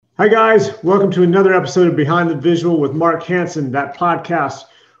Hi, guys. Welcome to another episode of Behind the Visual with Mark Hansen, that podcast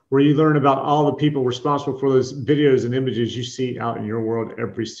where you learn about all the people responsible for those videos and images you see out in your world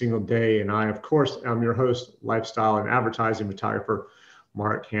every single day. And I, of course, am your host, lifestyle and advertising photographer,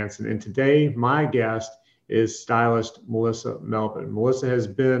 Mark Hansen. And today, my guest is stylist Melissa Melvin. Melissa has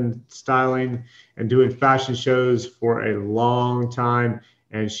been styling and doing fashion shows for a long time,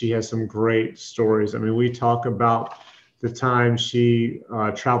 and she has some great stories. I mean, we talk about the time she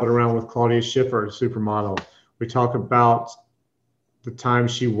traveled around with Claudia Schiffer, supermodel. We talk about the time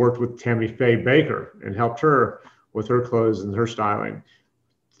she worked with Tammy Faye Bakker and helped her with her clothes and her styling.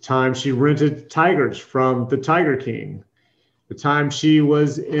 The time she rented tigers from the Tiger King. The time she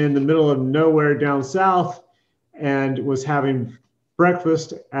was in the middle of nowhere down south and was having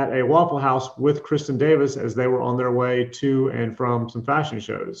breakfast at a Waffle House with Kristen Davis as they were on their way to and from some fashion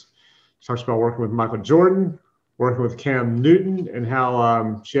shows. She talks about working with Michael Jordan, working with Cam Newton, and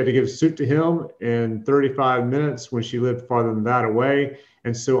how she had to give a suit to him in 35 minutes when she lived farther than that away,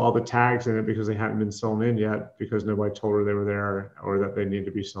 and sew all the tags in it because they hadn't been sewn in yet because nobody told her they were there or that they needed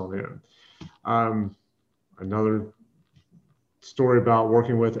to be sewn in. Another story about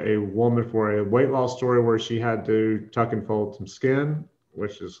working with a woman for a weight loss story where she had to tuck and fold some skin,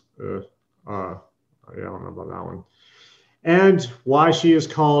 which is, yeah, I don't know about that one. And why she is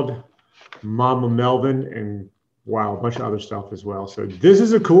called Mama Melvin, and wow, a bunch of other stuff as well. So this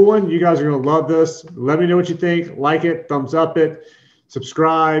is a cool one. You guys are going to love this. Let me know what you think. Like it, thumbs up it,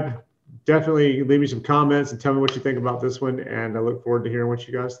 subscribe. Definitely leave me some comments and tell me what you think about this one. And I look forward to hearing what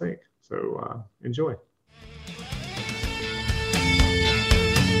you guys think. So enjoy.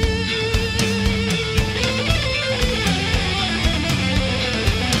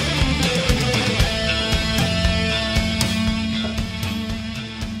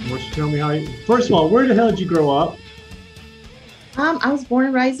 Tell me how first of all, where the hell did you grow up? I was born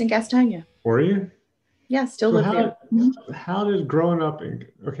and raised in Gastonia. Were you? Yeah, still live there. How did growing up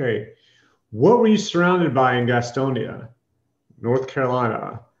what were you surrounded by in Gastonia, North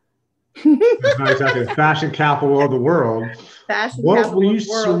Carolina? It's not exactly the fashion capital of the world. What were you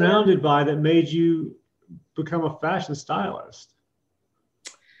surrounded by that made you become a fashion stylist?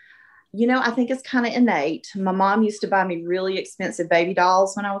 You know, I think it's kind of innate. My mom used to buy me really expensive baby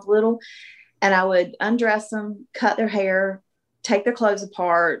dolls when I was little, and I would undress them, cut their hair, take their clothes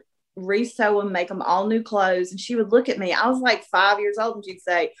apart, re-sew them, make them all new clothes. And she would look at me. I was like 5 years old, and she'd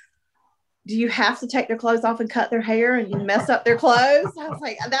say, "Do you have to take their clothes off and cut their hair and you mess up their clothes?" I was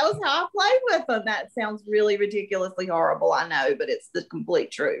like, that was how I played with them. That sounds really ridiculously horrible, I know, but it's the complete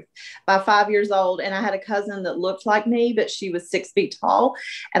truth. By 5 years old, and I had a cousin that looked like me, but she was 6 feet tall,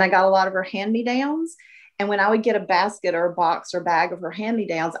 and I got a lot of her hand-me-downs. And when I would get a basket or a box or bag of her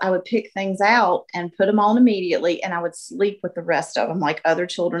hand-me-downs, I would pick things out and put them on immediately, and I would sleep with the rest of them like other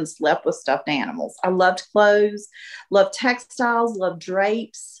children slept with stuffed animals. I loved clothes, loved textiles, loved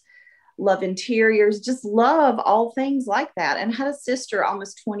drapes, love interiors, just love all things like that. And I had a sister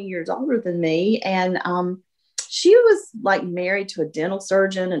almost 20 years older than me. And she was like married to a dental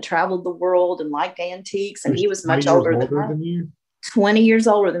surgeon and traveled the world and liked antiques. And he was much older than you. 20 years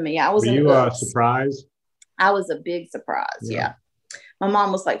older than me. I was. Were you surprised? I was a big surprise. Yeah. My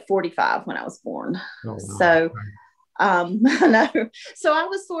mom was like 45 when I was born. Oh, wow. So I know. So I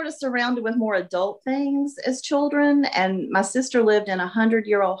was sort of surrounded with more adult things as children. And my sister lived in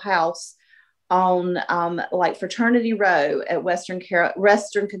 100-year-old house on like Fraternity Row at Western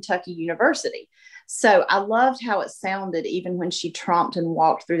Kentucky University. So I loved how it sounded even when she tromped and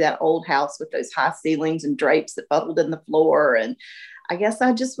walked through that old house with those high ceilings and drapes that bubbled in the floor. And I guess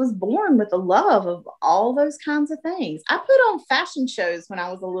I just was born with a love of all those kinds of things. I put on fashion shows when I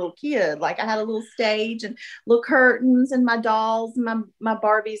was a little kid. Like I had a little stage and little curtains and my dolls, and my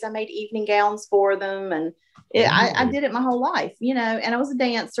Barbies. I made evening gowns for them. And I did it my whole life, you know, and I was a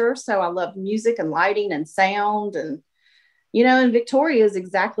dancer. So I loved music and lighting and sound. And, you know, and Victoria is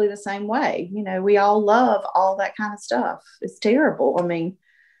exactly the same way. You know, we all love all that kind of stuff. It's terrible. I mean,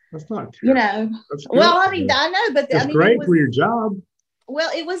 that's not terrible. You know, well, I mean, I know, but it's great for your job.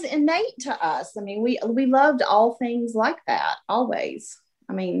 Well, it was innate to us. I mean, we loved all things like that always.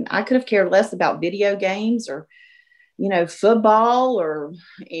 I mean, I could have cared less about video games or, you know, football or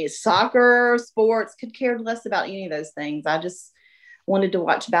soccer, sports, could care less about any of those things. I just wanted to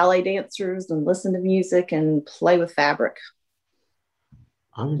watch ballet dancers and listen to music and play with fabric.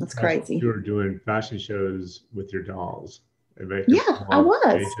 That's crazy. You were doing fashion shows with your dolls. Yeah, I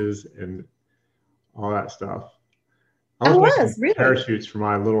was. And all that stuff. I was really parachutes for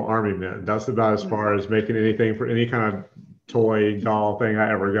my little army men. That's about as far as making anything for any kind of toy doll thing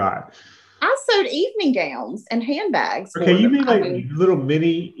I ever got. I sewed evening gowns and handbags. Okay, you them. made like little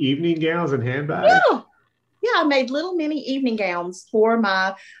mini evening gowns and handbags? Yeah. Yeah, I made little mini evening gowns for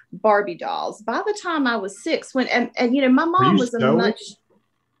my Barbie dolls. By the time I was 6, and you know, my Were mom you was a sewing? much,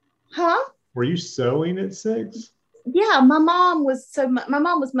 huh? Were you sewing at 6? Yeah, my mom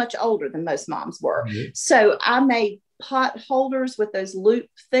was much older than most moms were. Mhm. So I made pot holders with those loop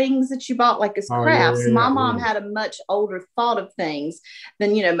things that you bought like as Oh yeah, crafts. yeah, My yeah. mom had a much older thought of things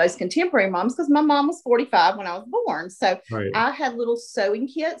than, you know, most contemporary moms, because my mom was 45 when I was born. So Right. I had little sewing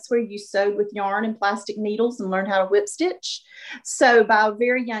kits where you sewed with yarn and plastic needles and learned how to whip stitch. So by a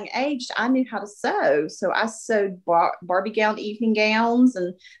very young age, I knew how to sew. So I sewed Barbie gown evening gowns,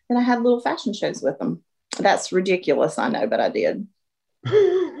 and then I had little fashion shows with them. That's ridiculous, I know, but I did.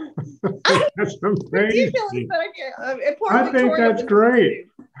 That's Ridiculous, amazing. but I can't. Poor I think Victoria that's was great.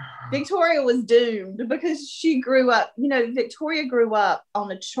 doomed. Victoria was doomed because she grew up, you know, Victoria grew up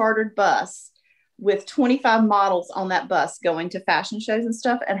on a chartered bus with 25 models on that bus going to fashion shows and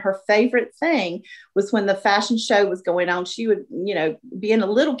stuff. And her favorite thing was when the fashion show was going on, she would, you know, being a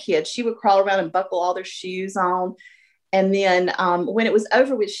little kid, she would crawl around and buckle all their shoes on. And then when it was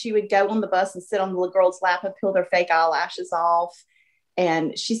over with, she would go on the bus and sit on the little girl's lap and peel their fake eyelashes off.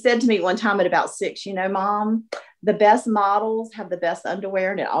 And she said to me one time at about 6, you know, Mom, the best models have the best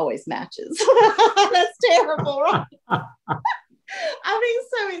underwear and it always matches. That's terrible, right? I mean,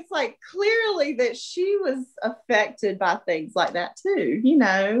 so it's like clearly that she was affected by things like that too. You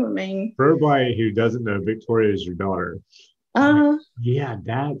know, I mean, For everybody who doesn't know, Victoria is your daughter. uh, Yeah,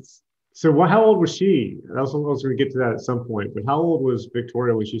 that's so. How old was she? I was going to get to that at some point, but how old was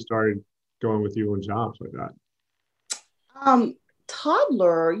Victoria when she started going with you on jobs like that?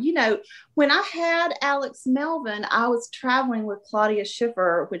 toddler, you know, when I had Alex Melvin, I was traveling with Claudia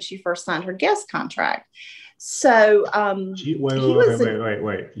Schiffer when she first signed her guest contract. So he was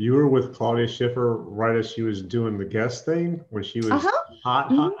Wait. You were with Claudia Schiffer right as she was doing the guest thing when she was hot,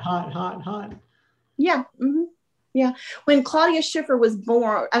 mhm, hot, hot, hot, hot. yeah, yeah. When Claudia Schiffer was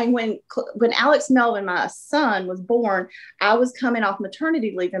born, I mean, when Alex Melvin, my son, was born, I was coming off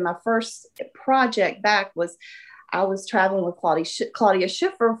maternity leave, and my first project back was I was traveling with Claudia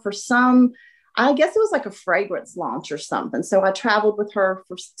Schiffer for some, I guess it was like a fragrance launch or something. So I traveled with her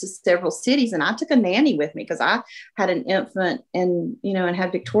to several cities, and I took a nanny with me because I had an infant, and, you know, and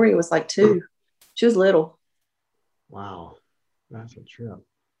had Victoria was like 2. She was little. Wow, that's a trip.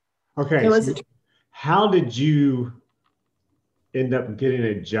 Okay, It was, so how did you end up getting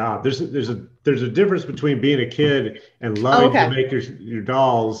a job? There's a difference between being a kid and oh, loving to okay. make your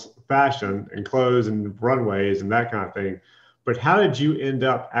dolls fashion and clothes and runways and that kind of thing. But how did you end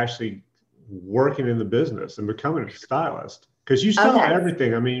up actually working in the business and becoming a stylist? Because you sell Okay.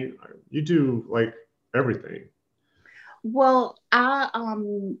 everything. I mean, you do like everything. Well, I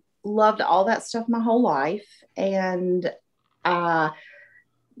loved all that stuff my whole life. And uh,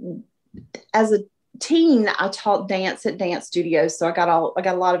 as a teen, I taught dance at dance studios. So I got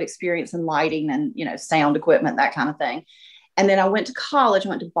a lot of experience in lighting and, you know, sound equipment, that kind of thing. And then I went to college, I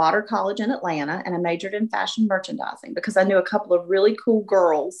went to Botter College in Atlanta, and I majored in fashion merchandising because I knew a couple of really cool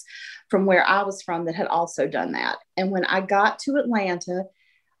girls from where I was from that had also done that. And when I got to Atlanta,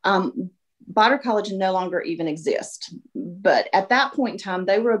 Botter College no longer even exists. But at that point in time,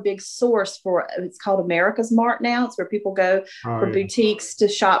 they were a big source for, it's called America's Mart now. It's where people go Oh for yeah. boutiques to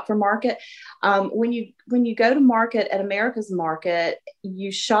shop for market. When you go to market at America's Market,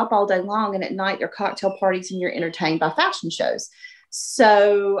 you shop all day long, and at night there are cocktail parties and you're entertained by fashion shows.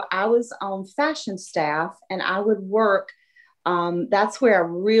 So I was on fashion staff, and I would work. That's where I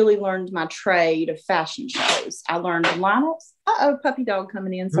really learned my trade of fashion shows. I learned lineups. Puppy dog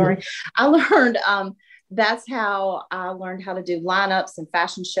coming in. Sorry. I learned, that's how I learned how to do lineups and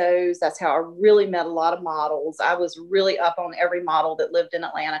fashion shows. That's how I really met a lot of models. I was really up on every model that lived in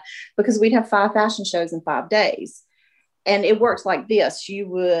Atlanta because we'd have 5 fashion shows in 5 days. And it worked like this. You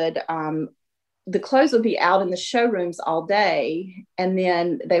would, the clothes would be out in the showrooms all day, and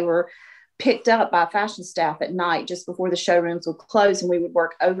then they were picked up by fashion staff at night just before the showrooms would close, and we would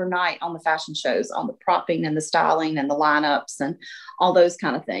work overnight on the fashion shows, on the propping and the styling and the lineups and all those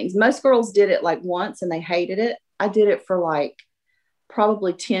kind of things. Most girls did it like once and they hated it. I did it for like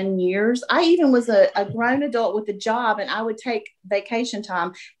probably 10 years. I even was a grown adult with a job, and I would take vacation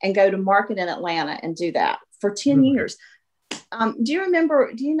time and go to market in Atlanta and do that for 10 years. Do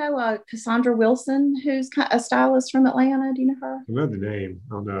you know Cassandra Wilson, who's a stylist from Atlanta? Do you know her? I know the name.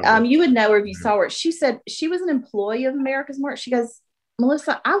 I don't know. You would know her if you saw her. She said she was an employee of America's Mart. She goes,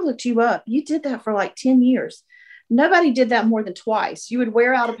 Melissa, I looked you up. You did that for like 10 years. Nobody did that more than twice. You would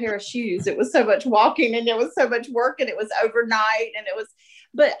wear out a pair of shoes. It was so much walking, and it was so much work, and it was overnight, and it was,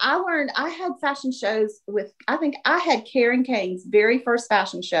 But I learned, I had fashion shows with, I think I had Karen Kane's very first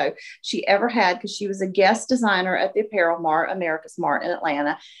fashion show she ever had, because she was a guest designer at the Apparel Mart, America's Mart in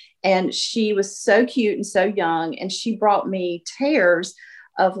Atlanta. And she was so cute and so young. And she brought me tears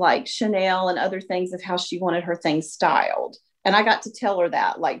of like Chanel and other things of how she wanted her things styled. And I got to tell her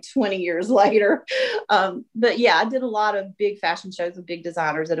that like 20 years later. But yeah, I did a lot of big fashion shows with big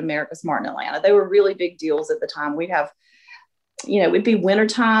designers at America's Mart in Atlanta. They were really big deals at the time. We'd have, it'd be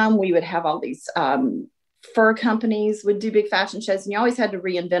wintertime. We would have all these fur companies would do big fashion shows. And you always had to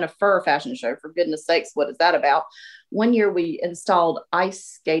reinvent a fur fashion show. For goodness sakes, what is that about? One year we installed ice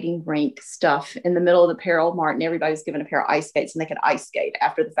skating rink stuff in the middle of the Apparel Mart, and everybody was given a pair of ice skates and they could ice skate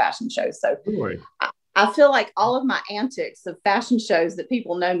after the fashion show. So really? I feel like all of my antics of fashion shows that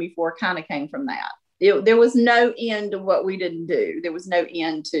people know me for kind of came from that. There was no end to what we didn't do. There was no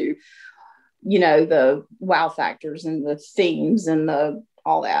end to, the wow factors and the themes and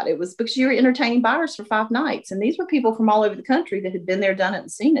all that. It was because you were entertaining buyers for 5 nights. And these were people from all over the country that had been there, done it,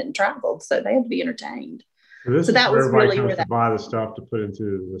 and seen it and traveled. So they had to be entertained. So that was really where to buy the stuff to put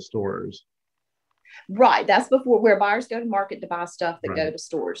into the stores. Right. That's where buyers go to market to buy stuff that go to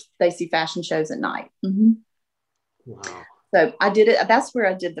stores. They see fashion shows at night. Mm-hmm. Wow. So I did it. That's where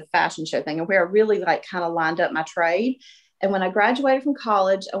I did the fashion show thing, and where I really kind of lined up my trade. And when I graduated from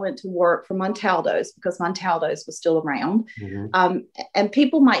college, I went to work for Montaldo's, because Montaldo's was still around. Mm-hmm. And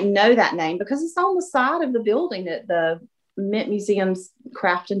people might know that name because it's on the side of the building at the Mint Museum's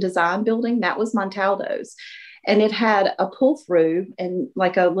Craft and Design building. That was Montaldo's. And it had a pull through and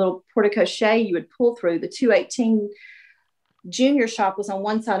like a little porte-cochere you would pull through. The 218 junior shop was on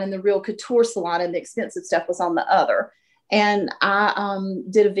one side and the real couture salon and the expensive stuff was on the other. And I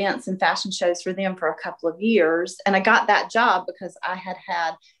did events and fashion shows for them for a couple of years. And I got that job because I had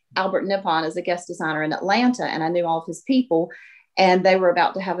Albert Nippon as a guest designer in Atlanta, and I knew all of his people. And they were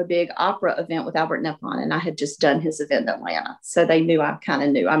about to have a big opera event with Albert Nippon, and I had just done his event in Atlanta. So they knew I kind of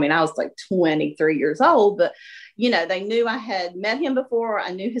knew. I mean, I was like 23 years old, but, they knew I had met him before.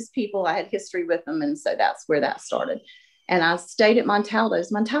 I knew his people. I had history with them. And so that's where that started. And I stayed at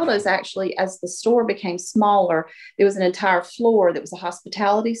Montaldo's. Montaldo's actually, as the store became smaller, there was an entire floor that was a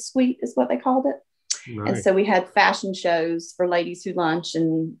hospitality suite is what they called it. Nice. And so we had fashion shows for ladies who lunch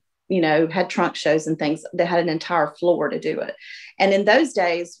and, had trunk shows and things. They had an entire floor to do it. And in those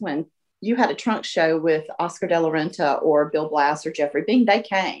days, when you had a trunk show with Oscar de la Renta or Bill Blass or Jeffrey Bean, they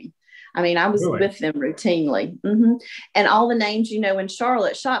came. I mean, I was with them routinely. Mm-hmm. And all the names, in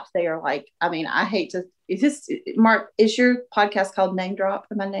Charlotte shopped there. Like, I mean, I hate to, Mark, is your podcast called Name Drop?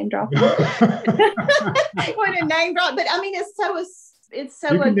 Am I name dropping? What a name drop. But I mean, it's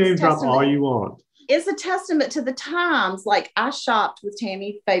so you can name drop all you want. It's a testament to the times. Like, I shopped with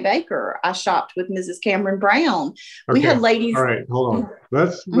Tammy Faye Baker. I shopped with Mrs. Cameron Brown. Okay. We had ladies. All right, hold on.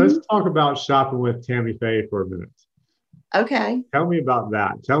 Let's talk about shopping with Tammy Faye for a minute. Okay. Tell me about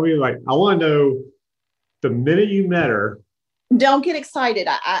that. Tell me, I want to know the minute you met her. Don't get excited.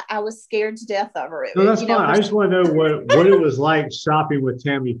 I was scared to death of her. No, that's fine. I just want to know what it was like shopping with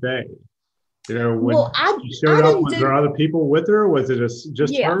Tammy Faye. When she showed up, was there other people with her? Was it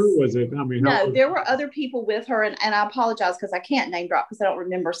just her? Was it, no, there were other people with her. And I apologize because I can't name drop because I don't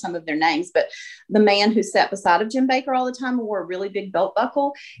remember some of their names. But the man who sat beside of Jim Baker all the time and wore a really big belt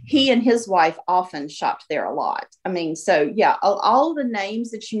buckle, he and his wife often shopped there a lot. I mean, so yeah, all the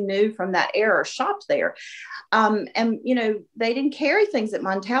names that you knew from that era shopped there. And they didn't carry things at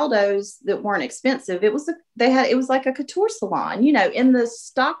Montaldo's that weren't expensive. It was like a couture salon, in the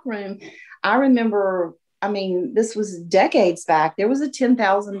stock room. I remember, this was decades back. There was a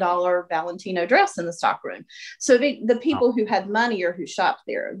 $10,000 Valentino dress in the stockroom. So the people who had money or who shopped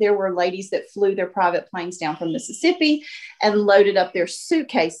there were ladies that flew their private planes down from Mississippi and loaded up their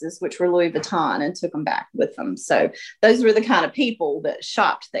suitcases, which were Louis Vuitton, and took them back with them. So those were the kind of people that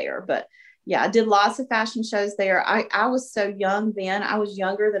shopped there. But yeah, I did lots of fashion shows there. I was so young then. I was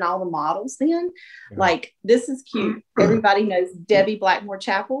younger than all the models then. Yeah. Like, this is cute. Everybody knows Debbie Blackmore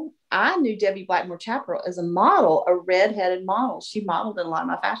Chappell. I knew Debbie Blackmore Chappell as a model, a redheaded model. She modeled in a lot of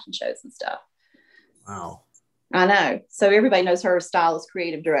my fashion shows and stuff. Wow. I know. So everybody knows her as stylist,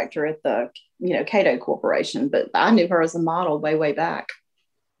 creative director at the, Cato Corporation, but I knew her as a model way, way back.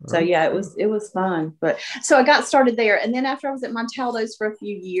 So yeah, it was fun. But so I got started there. And then after I was at Montaldo's for a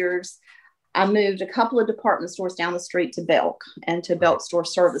few years, I moved a couple of department stores down the street to Belk and to Belk Store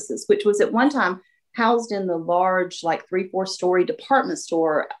Services, which was at one time housed in the large, 3-4 story department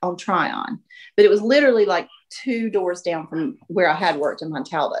store on Tryon. But it was literally 2 doors down from where I had worked in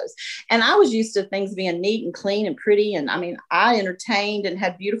Montaldo's. And I was used to things being neat and clean and pretty. And I entertained and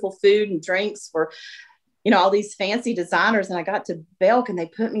had beautiful food and drinks for all these fancy designers. And I got to Belk and they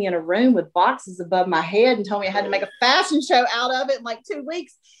put me in a room with boxes above my head and told me I had to make a fashion show out of it in like 2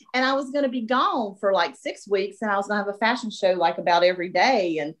 weeks. And I was going to be gone for like 6 weeks. And I was going to have a fashion show like about every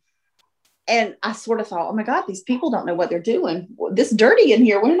day. And I sort of thought, oh my God, these people don't know what they're doing. This dirty in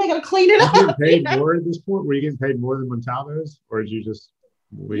here. When are they going to clean it up? Were you getting paid more at this point? Were you getting paid more than Montalto's, or did you just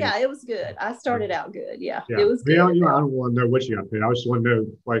leave? Yeah, it was good. I started out good. Yeah. It was good. I don't want to know what you got paid. I just want to know,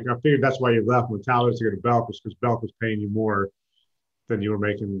 like, I figured that's why you left Montalto's to go to Belk, because Belk was paying you more than you were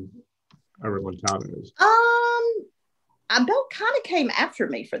making over at Montalto's. Belk kind of came after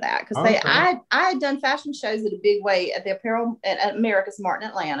me for that, because I had done fashion shows at a big way at the apparel at America's Mart in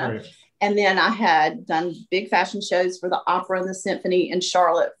Atlanta. Right. And then I had done big fashion shows for the Opera and the Symphony in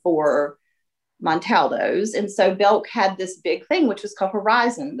Charlotte for Montalto's. And so Belk had this big thing, which was called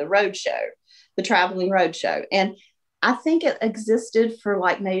Horizon, the road show, the traveling road show. And I think it existed for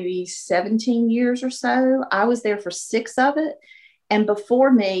like maybe 17 years or so. I was there for 6 of it. And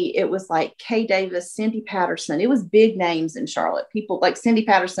before me, it was like Kay Davis, Cindy Patterson. It was big names in Charlotte. People like Cindy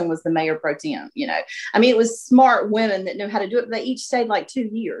Patterson was the mayor pro tem, I mean, it was smart women that knew how to do it. But they each stayed like 2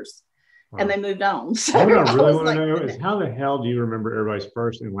 years. Wow. And they moved on. So what I really want to know is, how the hell do you remember everybody's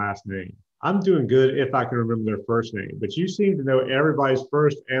first and last name? I'm doing good if I can remember their first name, but you seem to know everybody's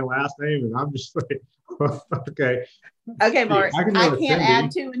first and last name, and I'm just like, okay. Okay, Mark, I can't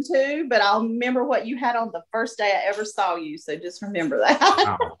add 2 and 2, but I'll remember what you had on the first day I ever saw you, so just remember that.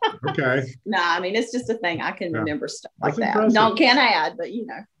 Wow. Okay. No, I mean, it's just a thing. I can remember stuff like that. Can't add, but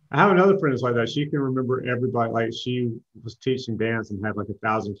I have another friend that's like that. She can remember everybody. Like, she was teaching dance and had like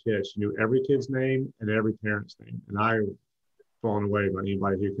 1,000 kids. She knew every kid's name and every parent's name. And I blown away by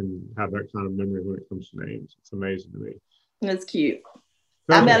anybody who can have that kind of memory when it comes to names. It's amazing to me. That's cute.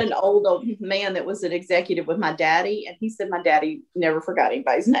 Okay. I met an old man that was an executive with my daddy, and he said my daddy never forgot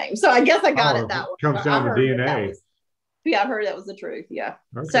anybody's name. So I guess I got it that way. Comes down to DNA. I heard that was the truth. Yeah.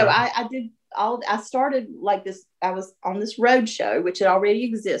 Okay. So I did I started like this. I was on this road show, which had already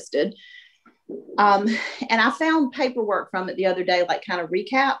existed. And I found paperwork from it the other day, like kind of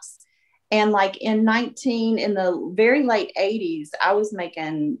recaps. And like in the very late 80s, I was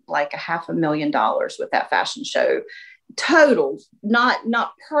making like $500,000 with that fashion show. Total,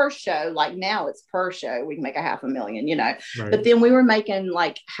 not per show. Like now it's per show. We can make $500,000, Right. But then we were making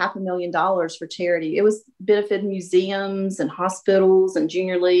like $500,000 for charity. It was benefiting museums and hospitals and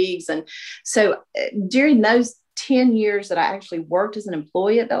junior leagues. And so during those 10 years that I actually worked as an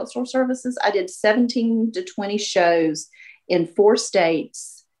employee at Belk Store Services, I did 17 to 20 shows in 4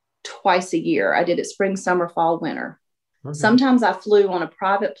 states twice a year. I did it spring, summer, fall, winter. Okay. Sometimes I flew on a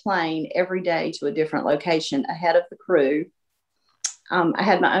private plane every day to a different location ahead of the crew. I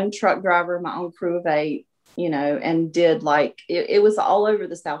had my own truck driver, my own crew of 8, and did like, it was all over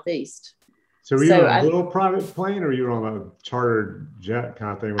the Southeast. So were you on a little private plane, or you were on a chartered jet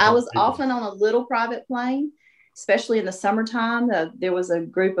kind of thing? I was often on a little private plane, especially in the summertime. There was a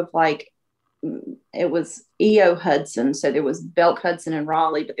group of it was E.O. Hudson. So there was Belk Hudson in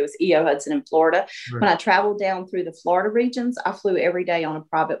Raleigh, but there was E.O. Hudson in Florida. Right. When I traveled down through the Florida regions, I flew every day on a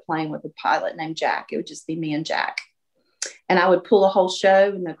private plane with a pilot named Jack. It would just be me and Jack. And I would pull a whole show,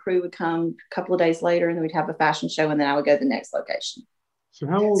 and the crew would come a couple of days later, and then we'd have a fashion show, and then I would go to the next location. So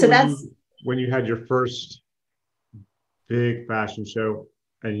how old were you when you had your first big fashion show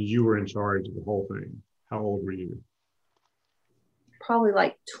and you were in charge of the whole thing? How old were you? Probably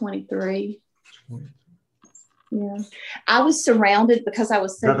like 23. Yeah, I was surrounded because I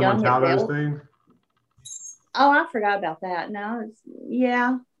was so young. Thing? Oh, I forgot about that. No,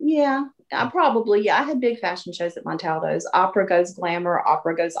 yeah. I had big fashion shows at Montalto's. Opera Goes Glamour,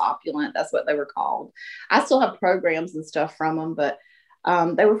 Opera Goes Opulent. That's what they were called. I still have programs and stuff from them, but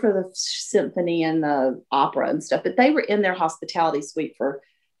they were for the symphony and the opera and stuff. But they were in their hospitality suite for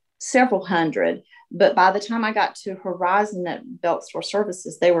several hundred. But by the time I got to Horizon at Belk Store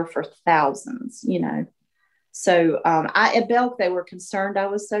Services, they were for thousands, So at Belk, they were concerned I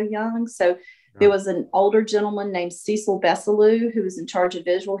was so young. So there was an older gentleman named Cecil Bessalou who was in charge of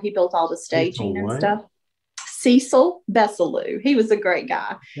visual. He built all the staging and stuff. Cecil Bessalou. He was a great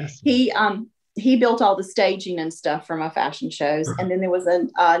guy. Yes. He built all the staging and stuff for my fashion shows. And then there was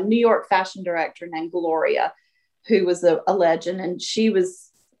a New York fashion director named Gloria, who was a legend. And she was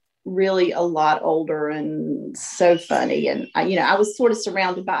really a lot older and so funny. And I was sort of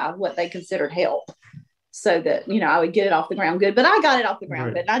surrounded by what they considered help, so that, I would get it off the ground good. But I got it off the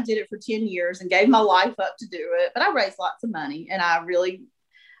ground good. And I did it for 10 years and gave my life up to do it. But I raised lots of money, and I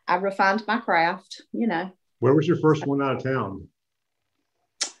refined my craft, Where was your first one out of town?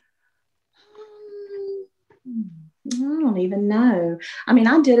 I don't even know. I mean,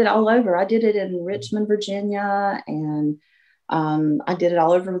 I did it all over. I did it in Richmond, Virginia, and I did it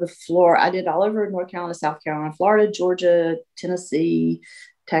all over the floor. I did it all over North Carolina, South Carolina, Florida, Georgia, Tennessee,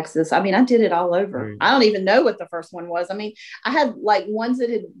 Texas. I mean, I did it all over. Right. I don't even know what the first one was. I mean, I had like ones that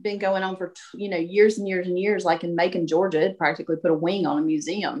had been going on for, years and years and years, like in Macon, Georgia. It practically put a wing on a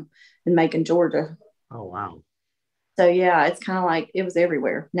museum in Macon, Georgia. Oh, wow. So, yeah, it's kind of like it was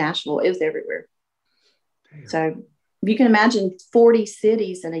everywhere. Nashville, it was everywhere. Damn. So you can imagine 40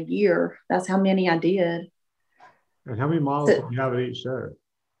 cities in a year. That's how many I did. And how many models did you have at each show?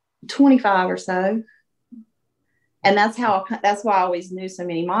 25 or so. And that's why I always knew so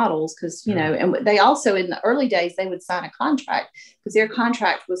many models, because, and they also, in the early days, they would sign a contract, because their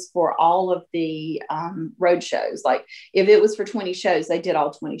contract was for all of the road shows. Like if it was for 20 shows, they did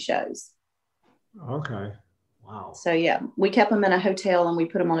all 20 shows. Okay. Wow. So, yeah, we kept them in a hotel and we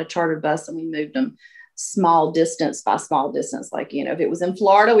put them on a chartered bus and we moved them small distance by small distance. Like, if it was in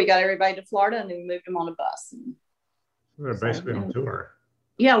Florida, we got everybody to Florida and then we moved them on a bus. They're basically on tour.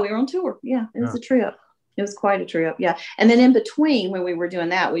 Yeah, we were on tour. Yeah, it was a trip. It was quite a trip. Yeah. And then in between, when we were doing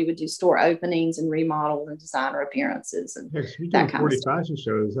that, we would do store openings and remodel and designer appearances and that kind 40 of stuff. fashion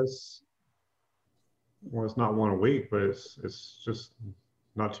shows. It's not one a week, but it's just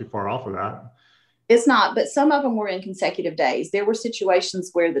not too far off of that. It's not, but some of them were in consecutive days. There were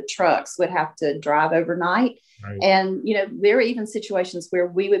situations where the trucks would have to drive overnight. Right. And, there were even situations where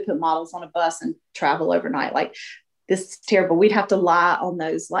we would put models on a bus and travel overnight. Like, this is terrible. We'd have to lie on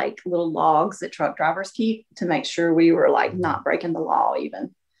those like little logs that truck drivers keep to make sure we were like not breaking the law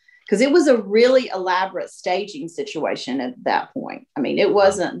even. Because it was a really elaborate staging situation at that point. I mean, it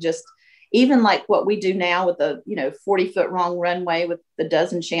wasn't just even like what we do now with the, 40-foot long runway with the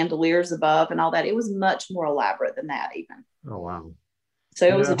dozen chandeliers above and all that. It was much more elaborate than that even. Oh, wow. So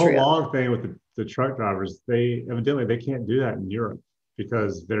it was a trip. The whole log thing with the truck drivers, they can't do that in Europe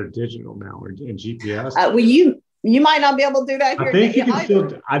because they're digital now or in GPS. Well, you might not be able to do that here. I think you can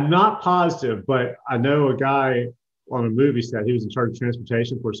still, I'm not positive, but I know a guy on a movie set. He was in charge of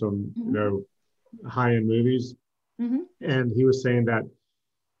transportation for some, high-end movies. Mm-hmm. And he was saying that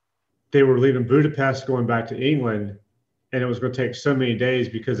they were leaving Budapest going back to England, and it was going to take so many days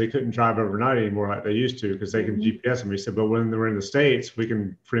because they couldn't drive overnight anymore like they used to because they can GPS them. He said, but when they're in the States, we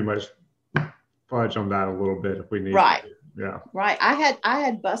can pretty much fudge on that a little bit if we need to. Yeah. Right. I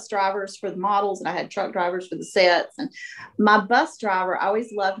had bus drivers for the models and I had truck drivers for the sets. And my bus driver, I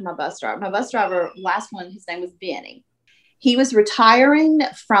always loved my bus driver. My bus driver, last one, his name was Benny. He was retiring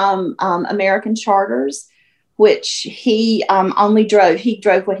from American Charters, which he only drove. He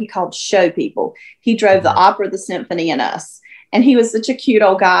drove what he called show people. He drove the opera, the symphony, and us. And he was such a cute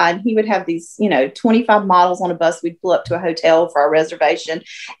old guy. And he would have these, 25 models on a bus. We'd pull up to a hotel for our reservation.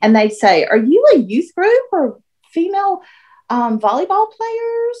 And they'd say, are you a youth group or female volleyball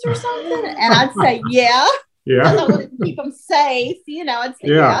players or something? And I'd say, yeah. I wanted to keep them safe. I'd say,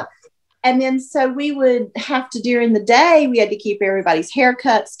 yeah. And then so we would have to, during the day, we had to keep everybody's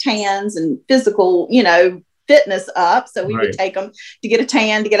haircuts, tans, and physical, fitness up. So we would take them to get a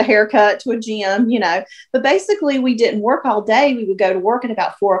tan, to get a haircut, to a gym, but basically we didn't work all day. We would go to work at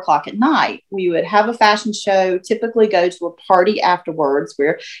about 4:00 at night. We would have a fashion show, typically go to a party afterwards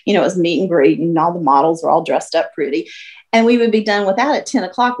where, it was meet and greet and all the models were all dressed up pretty. And we would be done with that at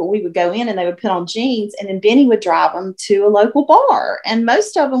 10:00, but we would go in and they would put on jeans, and then Benny would drive them to a local bar. And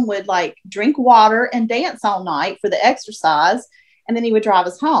most of them would like drink water and dance all night for the exercise. And then he would drive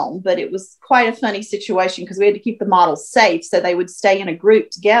us home. But it was quite a funny situation because we had to keep the models safe. So they would stay in a group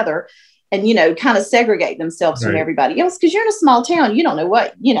together and, kind of segregate themselves from everybody else. Because you're in a small town, you don't know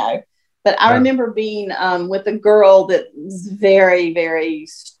what, But I remember being with a girl that was very, very,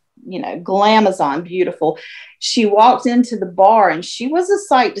 glamazon, beautiful. She walked into the bar and she was a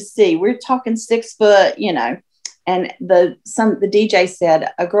sight to see. We're talking 6 foot, and the DJ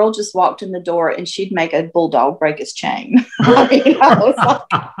said a girl just walked in the door and she'd make a bulldog break his chain. I was like,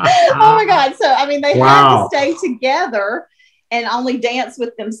 oh my God. So, they had to stay together and only dance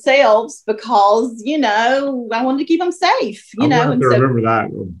with themselves because, I wanted to keep them safe, And remember that.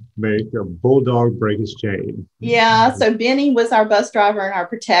 Make a bulldog break his chain. Yeah. So Benny was our bus driver and our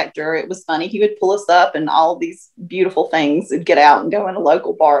protector. It was funny. He would pull us up and all these beautiful things would get out and go in a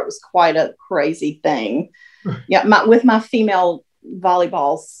local bar. It was quite a crazy thing. Yeah. With my female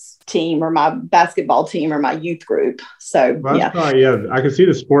volleyball team or my basketball team or my youth group. So, probably, I could see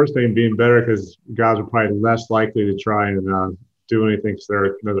the sports thing being better because guys are probably less likely to try and do anything because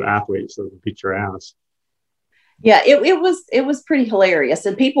they're athletes, so they beat your ass. Yeah, it was pretty hilarious.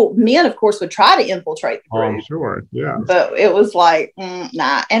 And men, of course, would try to infiltrate the group. Oh, I'm sure. Yeah. But it was like,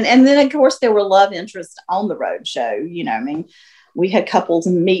 nah. And then, of course, there were love interests on the road show. You know, I mean, we had couples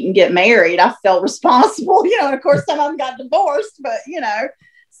meet and get married. I felt responsible. You know, of course, some of them got divorced, but, you know.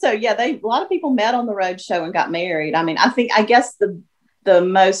 So, yeah, a lot of people met on the road show and got married. I mean, I guess the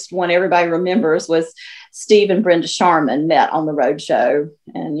most one everybody remembers was Steve and Brenda Sharman met on the road show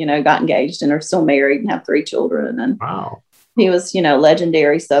and, you know, got engaged and are still married and have 3 children. And wow. He was, you know,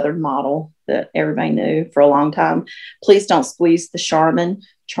 legendary Southern model that everybody knew for a long time. Please don't squeeze the Charmin.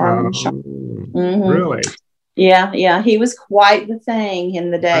 Mm-hmm. Really? Yeah. He was quite the thing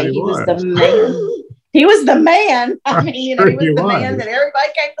in the day. He was the man. He was the man. I mean, you know, he was the man that everybody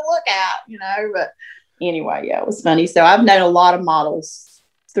came to look at, you know, but anyway, yeah, it was funny. So I've known a lot of models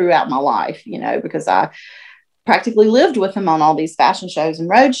throughout my life, you know, because I practically lived with them on all these fashion shows and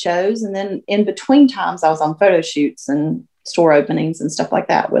road shows. And then in between times I was on photo shoots and store openings and stuff like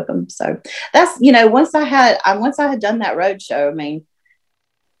that with them. So that's, you know, once I had done that road show, I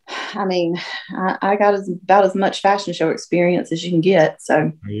got about as much fashion show experience as you can get.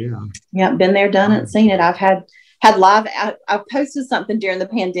 So yeah, been there, done it, seen it. I've had live. I posted something during the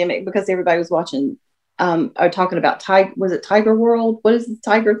pandemic because everybody was watching or talking about Tiger World? What is the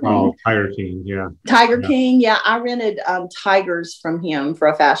Tiger thing? Oh, Tiger King, yeah. King, yeah. I rented tigers from him for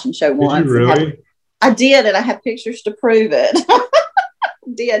a fashion show once. Did you really? I did, and I have pictures to prove it.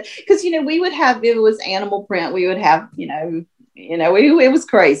 Did, because, you know, we would have, if it was animal print, we would have, it was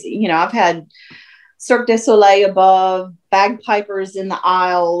crazy. You know, I've had Cirque du Soleil above, bagpipers in the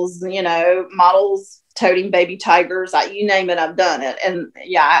aisles, you know, models toting baby tigers. You name it, I've done it. And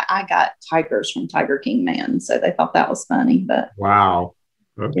yeah, I got tigers from Tiger King Man. So they thought that was funny, but wow.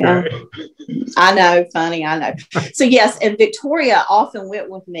 Okay. Yeah. I know, funny. I know. So yes, and Victoria often went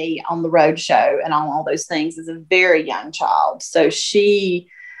with me on the road show and on all those things as a very young child. So she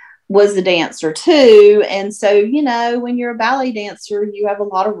was a dancer too. And so, you know, when you're a ballet dancer, you have a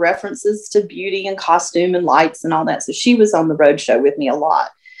lot of references to beauty and costume and lights and all that. So she was on the road show with me a lot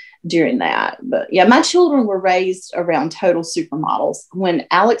during that. But yeah, my children were raised around total supermodels. When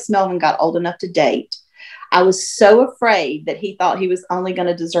Alex Melvin got old enough to date, I was so afraid that he thought he was only going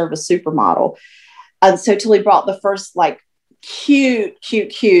to deserve a supermodel. So till he brought the first like cute,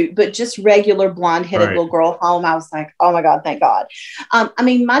 but just regular blonde-headed little girl home, I was like, oh my God, thank God.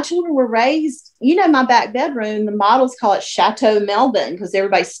 My children were raised, you know, my back bedroom, the models call it Chateau Melvin because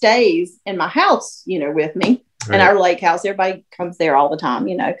everybody stays in my house, you know, with me. In our lake house. Everybody comes there all the time,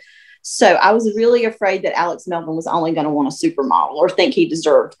 you know. So I was really afraid that Alex Melvin was only going to want a supermodel or think he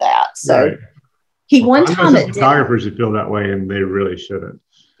deserved that. So he one time at photographers who feel that way and they really shouldn't.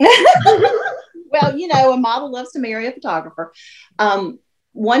 Well, you know, a model loves to marry a photographer.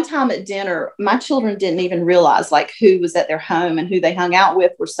 One time at dinner, my children didn't even realize like who was at their home and who they hung out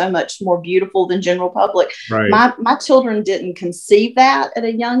with were so much more beautiful than general public. Right. My children didn't conceive that at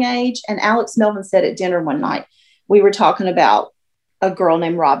a young age. And Alex Melvin said at dinner one night, we were talking about a girl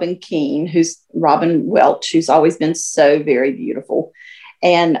named Robin Keene, who's Robin Welch, who's always been so very beautiful.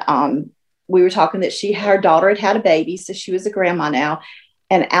 And we were talking that her daughter had a baby. So she was a grandma now.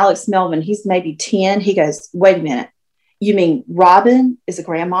 And Alex Melvin, he's maybe 10. He goes, wait a minute. You mean Robin is a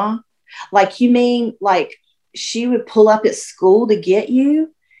grandma? Like, you mean like she would pull up at school to get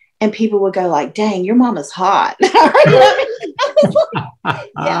you and people would go like, dang, your mama's hot.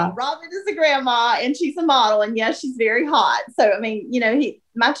 Yeah, Robin is a grandma and she's a model and yes, she's very hot. So, I mean, you know,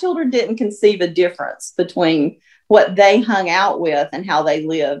 my children didn't conceive a difference between what they hung out with and how they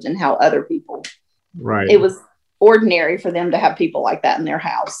lived and how other people. Right. It was ordinary for them to have people like that in their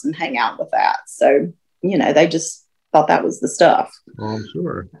house and hang out with that. So, you know, they just thought that was the stuff. Oh, I'm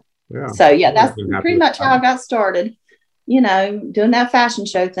sure. Yeah. So yeah, that's pretty much how I got started, you know, doing that fashion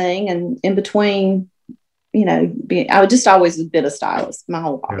show thing. And in between, you know, I was just always been a stylist my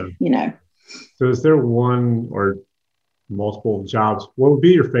whole life, you know. So is there one or multiple jobs? What would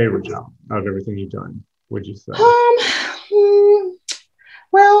be your favorite job out of everything you've done, would you say?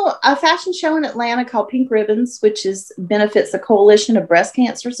 Well, a fashion show in Atlanta called Pink Ribbons, which benefits a coalition of breast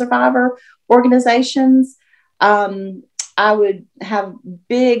cancer survivor organizations. I would have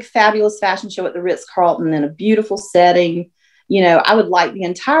big, fabulous fashion show at the Ritz-Carlton in a beautiful setting. You know, I would light the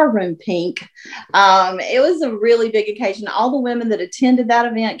entire room pink. It was a really big occasion. All the women that attended that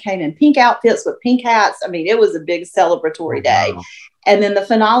event came in pink outfits with pink hats. I mean, it was a big celebratory day. Wow. And then the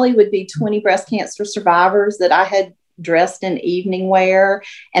finale would be 20 breast cancer survivors that I had dressed in evening wear.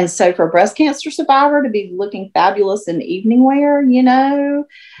 And so for a breast cancer survivor to be looking fabulous in evening wear,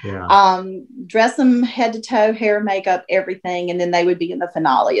 dress them head to toe, hair, makeup, everything. And then they would be in the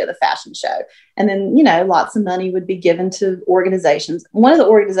finale of the fashion show. And then, lots of money would be given to organizations. One of the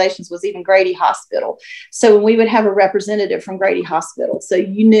organizations was even Grady Hospital. So when we would have a representative from Grady Hospital, so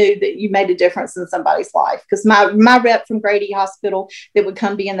you knew that you made a difference in somebody's life. Because my rep from Grady Hospital that would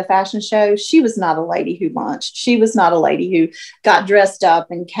come be in the fashion show, she was not a lady who lunched. She was not a lady who got dressed up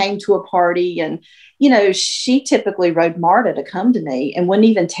and came to a party. And, she typically rode MARTA to come to me and wouldn't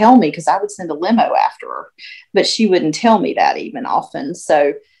even tell me, because I would send a limo after her, but she wouldn't tell me that even often.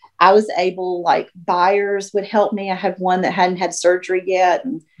 So I was able, buyers would help me. I had one that hadn't had surgery yet,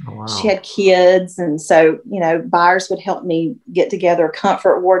 and she had kids. And so, buyers would help me get together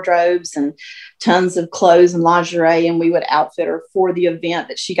comfort wardrobes and tons of clothes and lingerie. And we would outfit her for the event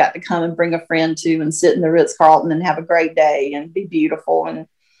that she got to come and bring a friend to and sit in the Ritz-Carlton and have a great day and be beautiful. And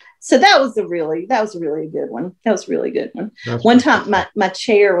so that was a really good one. That was a really good one. That's one time, my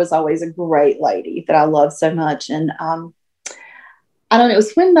chair was always a great lady that I loved so much. And, I don't know, it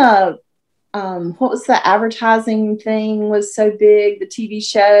was when what was the advertising thing was so big, the TV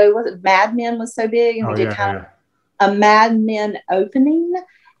show, was it Mad Men was so big, and we did of a Mad Men opening.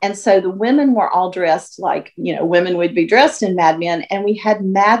 And so the women were all dressed like, women would be dressed in Mad Men. And we had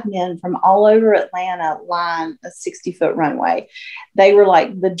Mad Men from all over Atlanta line a 60-foot runway. They were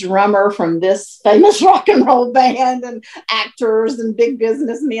like the drummer from this famous rock and roll band and actors and big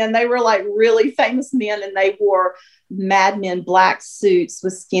businessmen. They were like really famous men, and they wore Mad Men black suits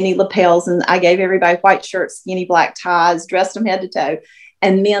with skinny lapels. And I gave everybody white shirts, skinny black ties, dressed them head to toe.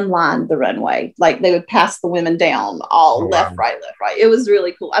 And men lined the runway. Like they would pass the women down all left, right. It was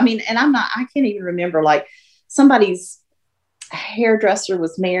really cool. I mean, and I can't even remember, somebody's hairdresser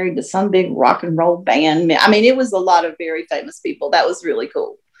was married to some big rock and roll band. I mean, it was a lot of very famous people. That was really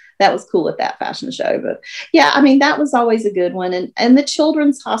cool. That was cool at that fashion show. But yeah, I mean, that was always a good one. And the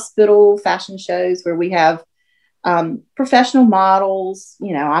Children's Hospital fashion shows where we have professional models,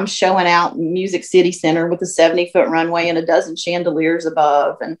 I'm showing out in Music City Center with a 70-foot runway and a dozen chandeliers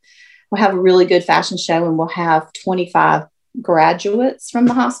above. And we'll have a really good fashion show, and we'll have 25 graduates from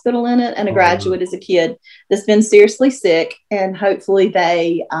the hospital in it. And a graduate is a kid that's been seriously sick. And hopefully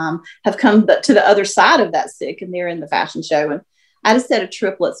they have come to the other side of that sick, and they're in the fashion show. And I had a set of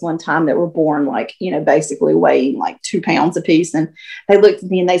triplets one time that were born basically weighing 2 pounds a piece. And they looked at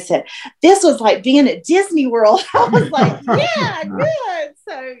me and they said, "This was like being at Disney World." I was like, yeah, good.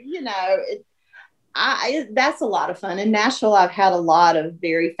 So, that's a lot of fun. In Nashville, I've had a lot of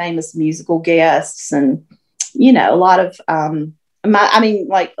very famous musical guests, and, a lot of,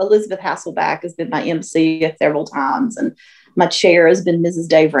 Elizabeth Hasselbeck has been my MC several times, and my chair has been Mrs.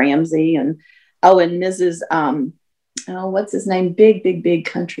 Dave Ramsey, and Mrs. What's his name? Big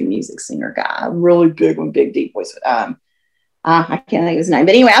country music singer guy. Really big one, big deep voice. I can't think of his name.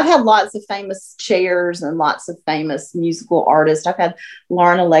 But anyway, I've had lots of famous chairs and lots of famous musical artists. I've had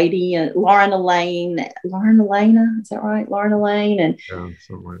Lauren Elaine, is that right? Lauren Elaine and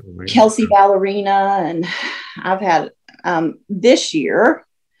Kelsey Ballerina. And I've had last year,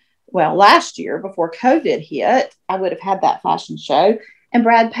 before COVID hit, I would have had that fashion show. And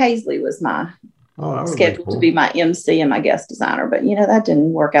Brad Paisley was my scheduled to be my MC and my guest designer, but that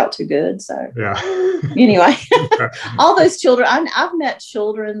didn't work out too good. So anyway, all those children, I've met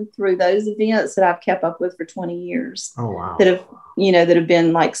children through those events that I've kept up with for 20 years. Oh wow! That have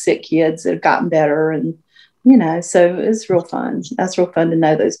been sick kids that have gotten better, and so it's real fun. That's real fun to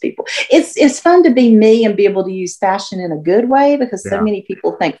know those people. It's fun to be me and be able to use fashion in a good way, because so many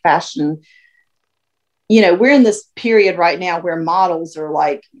people think fashion. We're in this period right now where models are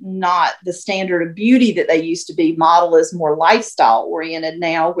not the standard of beauty that they used to be. Model is more lifestyle oriented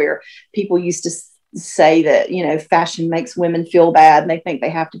now, where people used to say that, fashion makes women feel bad, and they think they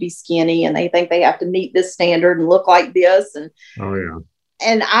have to be skinny, and they think they have to meet this standard and look like this. And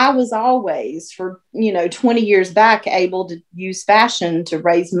and I was always for 20 years back able to use fashion to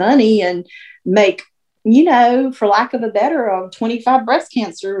raise money and make, for lack of a better, 25 breast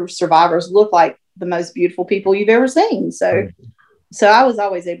cancer survivors look like the most beautiful people you've ever seen. So I was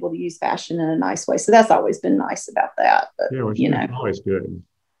always able to use fashion in a nice way. So that's always been nice about that. But, always good.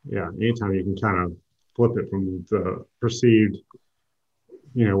 Yeah. Anytime you can kind of flip it from the perceived,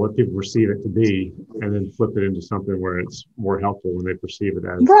 what people perceive it to be, and then flip it into something where it's more helpful when they perceive it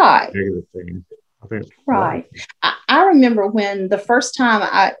as a negative thing. I think it's right. I remember when the first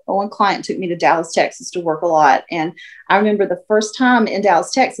time one client took me to Dallas, Texas to work a lot. And I remember the first time in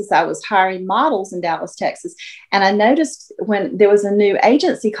Dallas, Texas, I was hiring models in Dallas, Texas. And I noticed when there was a new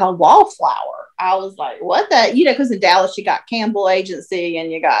agency called Wallflower. I was like, what the, because in Dallas, you got Campbell Agency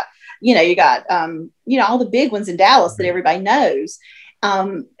and you got all the big ones in Dallas that everybody knows.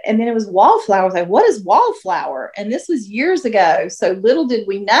 And then it was Wallflower. I was like, what is Wallflower? And this was years ago. So little did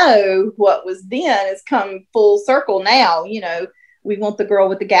we know what was then has come full circle now. We want the girl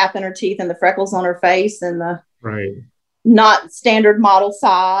with the gap in her teeth and the freckles on her face and the not standard model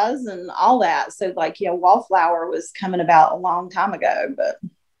size and all that. So Wallflower was coming about a long time ago, but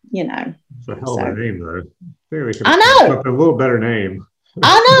it's a hell of a name though. I know a little better name.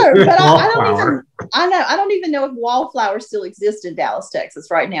 I know, but I don't even know if Wallflower still exists in Dallas,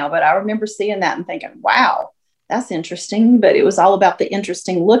 Texas right now. But I remember seeing that and thinking, wow, that's interesting. But it was all about the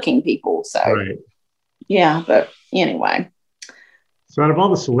interesting looking people. So yeah, but anyway. So out of all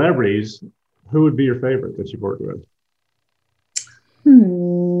the celebrities, who would be your favorite that you've worked with?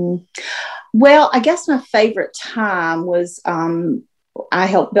 Well, I guess my favorite time was I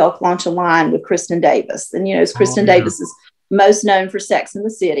helped Belk launch a line with Kristen Davis. And Kristen Davis is most known for Sex and the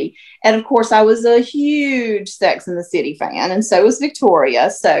City. And of course, I was a huge Sex and the City fan, and so was Victoria.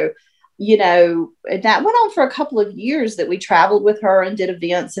 So, that went on for a couple of years that we traveled with her and did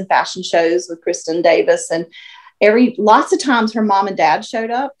events and fashion shows with Kristen Davis. And lots of times her mom and dad showed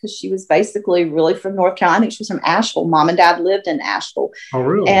up because she was basically really from North Carolina. I think she was from Asheville. Mom and dad lived in Asheville. Oh,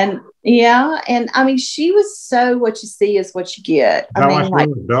 really? And yeah. And I mean, she was so what you see is what you get. I mean, like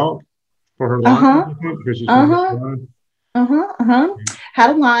Belk for her line.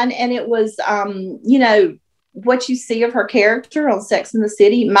 Had a line, and it was what you see of her character on Sex and the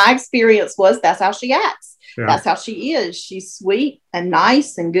City. My experience was that's how she acts. That's how she is. She's sweet and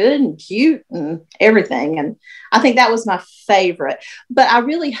nice and good and cute and everything. And I think that was my favorite. But I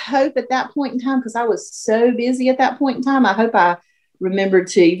really hope at that point in time, because I was so busy at that point in time, I hope I remembered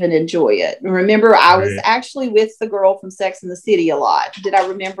to even enjoy it. Remember, I was actually with the girl from Sex and the City a lot. Did I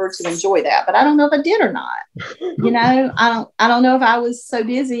remember to enjoy that? But I don't know if I did or not. I don't know if I was so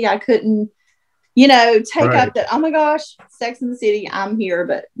busy I couldn't, take up that, oh my gosh, Sex and the City, I'm here.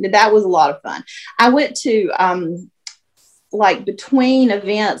 But that was a lot of fun. I went to between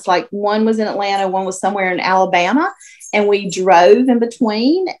events, like one was in Atlanta, one was somewhere in Alabama. And we drove in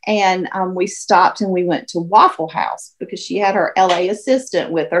between, and we stopped and we went to Waffle House because she had her LA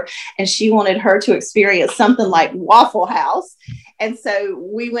assistant with her, and she wanted her to experience something like Waffle House. And so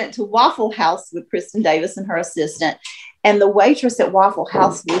we went to Waffle House with Kristen Davis and her assistant. And the waitress at Waffle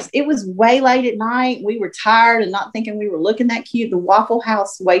House it was way late at night. We were tired and not thinking we were looking that cute. The Waffle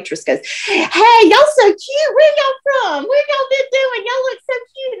House waitress goes, "Hey, y'all so cute. Where y'all from? What y'all been doing? Y'all look so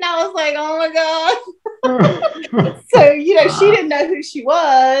cute." And I was like, oh my God. So, she didn't know who she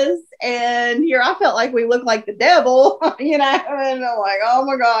was. And here I felt like we looked like the devil, and I'm like, oh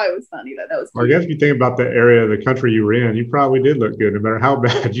my God, it was funny. That was cute. I guess if you think about the area of the country you were in, you probably did look good, no matter how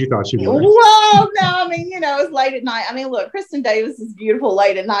bad you thought she was. Well, no, I mean, it was late at night. I mean, look, Kristen Davis is beautiful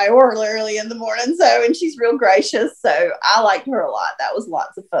late at night or early in the morning. So, and she's real gracious. So I liked her a lot. That was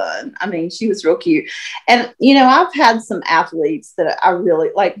lots of fun. I mean, she was real cute. And, I've had some athletes that I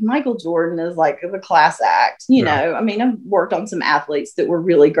really like. Michael Jordan is like a class act, I mean, I've worked on some athletes that were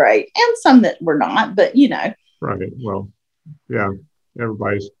really great and some that were not, but Right. Well, yeah.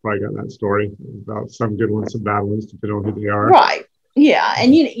 Everybody's probably got that story about some good ones, some bad ones, depending on who they are. Right. Yeah.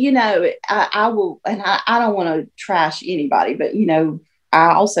 And, I will, and I don't want to trash anybody, but,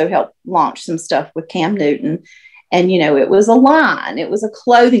 I also helped launch some stuff with Cam Newton. And, it was a line, it was a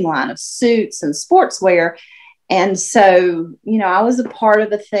clothing line of suits and sportswear. And so, I was a part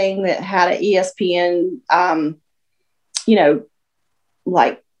of a thing that had an ESPN,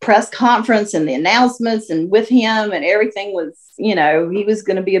 like press conference and the announcements, and with him, and everything was, he was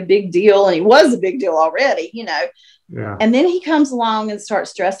going to be a big deal, and he was a big deal already, Yeah. And then he comes along and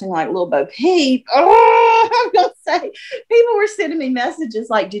starts dressing like Lil Bo Peep. Oh, I'm going to say, people were sending me messages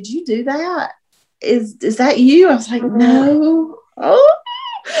like, "Did you do that? Is that you?" I was like, "No." Oh,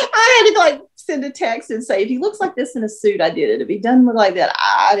 I had to like send a text and say, "If he looks like this in a suit, I did it. If he doesn't look like that,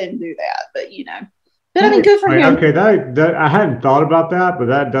 I didn't do that." But but I mean, good for him. Okay, that I hadn't thought about that, but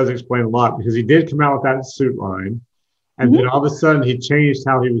that does explain a lot, because he did come out with that suit line, and then all of a sudden he changed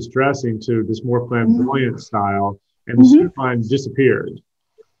how he was dressing to this more flamboyant style, and the suit line disappeared.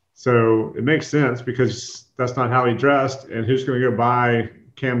 So it makes sense, because that's not how he dressed, and who's going to go buy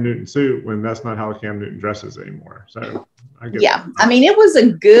Cam Newton suit when that's not how Cam Newton dresses anymore? So I guess I mean, it was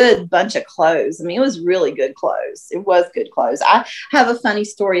a good bunch of clothes. I mean, it was really good clothes. It was good clothes. I have a funny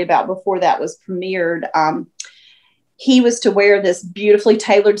story about before that was premiered. He was to wear this beautifully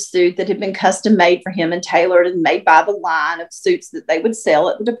tailored suit that had been custom made for him and tailored and made by the line of suits that they would sell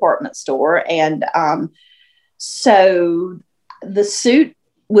at the department store. And so the suit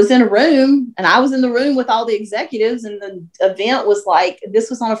was in a room, and I was in the room with all the executives, and the event was like, this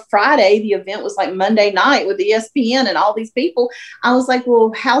was on a Friday. The event was like Monday night with ESPN and all these people. I was like,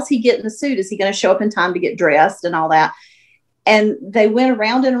 well, how's he getting the suit? Is he going to show up in time to get dressed and all that? And they went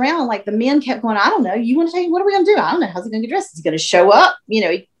around and around. Like the men kept going, I don't know. You want to take, what are we going to do? I don't know. How's he going to get dressed? Is he going to show up? You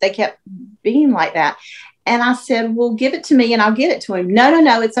know, they kept being like that. And I said, well, give it to me and I'll get it to him.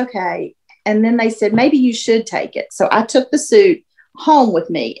 No, it's okay. And then they said, maybe you should take it. So I took the suit home with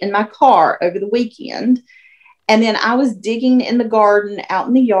me in my car over the weekend. And then I was digging in the garden out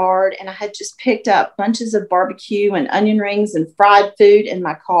in the yard, and I had just picked up bunches of barbecue and onion rings and fried food in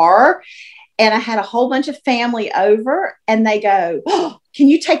my car. And I had a whole bunch of family over, and they go, oh, can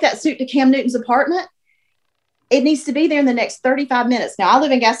you take that suit to Cam Newton's apartment? It needs to be there in the next 35 minutes. Now, I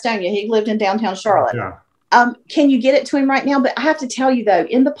live in Gastonia. He lived in downtown Charlotte. Yeah. Can you get it to him right now? But I have to tell you, though,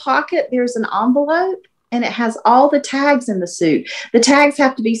 in the pocket, there's an envelope, and it has all the tags in the suit. The tags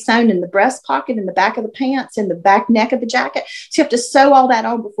have to be sewn in the breast pocket, in the back of the pants, in the back neck of the jacket. So you have to sew all that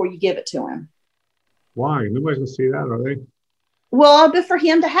on before you give it to him. Why? Nobody's going to see that, are they? Well, but for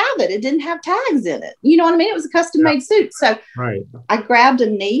him to have it, it didn't have tags in it. You know what I mean? It was a custom made suit. So right. I grabbed a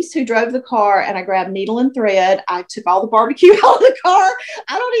niece who drove the car, and I grabbed needle and thread. I took all the barbecue out of the car.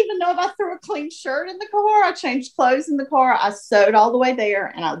 I don't even know if I threw a clean shirt in the car. I changed clothes in the car. I sewed all the way there,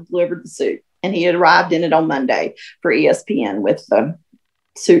 and I delivered the suit. And he had arrived in it on Monday for ESPN with the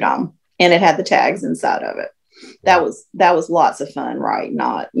suit on, and it had the tags inside of it. That was lots of fun, right?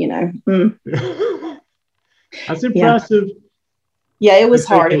 Not, you know. That's impressive. Yeah, it was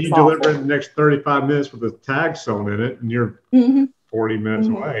hard. You deliver in the next 35 minutes with a tag sewn in it, and you're 40 minutes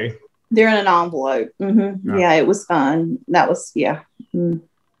away. They're in an envelope. Yeah, it was fun. That was,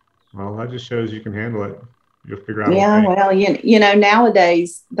 Well, that just shows you can handle it. You'll figure out. Yeah, well, you know,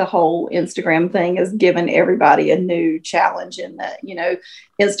 nowadays the whole Instagram thing has given everybody a new challenge in that, you know,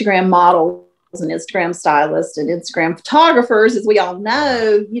 Instagram models and Instagram stylists and Instagram photographers, as we all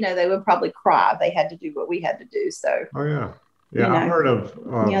know, you know, they would probably cry if they had to do what we had to do. So. Oh yeah. Yeah, you know, I've heard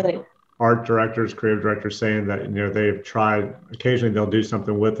of art directors, creative directors saying that, you know, they've tried, occasionally they'll do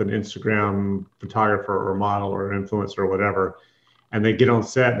something with an Instagram photographer or model or influencer or whatever, and they get on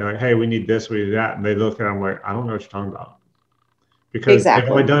set and they're like, hey, we need this, we need that. And they look at them like, I don't know what you're talking about. Because they've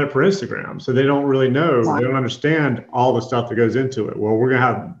only done it for Instagram. So they don't really know, they don't understand all the stuff that goes into it. Well, we're going to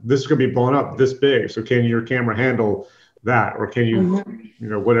have, this is going to be blown up this big. So can your camera handle that? Or can you, you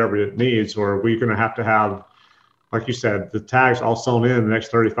know, whatever it needs? Or are we going to have, like you said, the tags all sewn in the next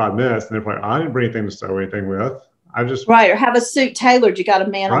 35 minutes. And they're like, I didn't bring anything to sew anything with. I just. Right. Or have a suit tailored. You got a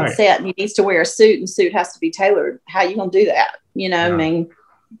man on set and he needs to wear a suit, and suit has to be tailored. How are you going to do that? You know, I mean,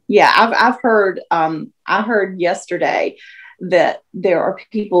 I've heard, I heard yesterday that there are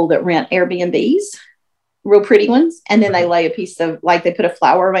people that rent Airbnbs, real pretty ones. And then they lay a piece of, like, they put a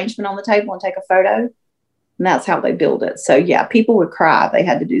flower arrangement on the table and take a photo. And that's how they build it. So yeah, people would cry if they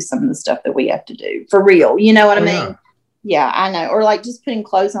had to do some of the stuff that we have to do for real. You know what I mean? Yeah, I know. Or like just putting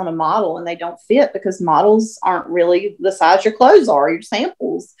clothes on a model and they don't fit because models aren't really the size your clothes are. Your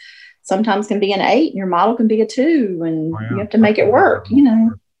samples sometimes can be an 8 and your model can be a 2, and you have to make it work, you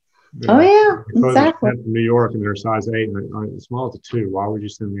know? Yeah. Oh yeah, exactly. New York and they're size 8 and the small is a 2. Why would you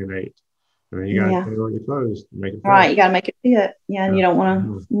send me an 8? And then you got to tailor your clothes to make it fit. Right. You got to make it fit. Yeah. And you don't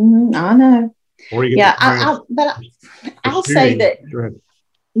want to, I know. Or you get I'll say that.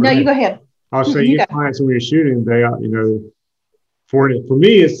 No, you go ahead. I'll say you clients when you're shooting, they, you know, for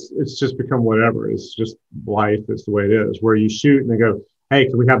me, it's just become whatever. It's just life. It's the way it is. Where you shoot and they go, hey,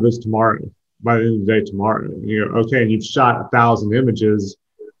 can we have this tomorrow? By the end of the day, tomorrow. And you go, okay, and you've shot 1,000 images,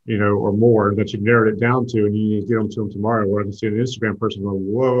 you know, or more that you've narrowed it down to, and you need to get them to them tomorrow. Where I can see an Instagram person go,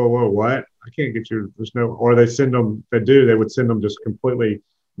 whoa, what? I can't get you. There's no, or they send them. They would send them just completely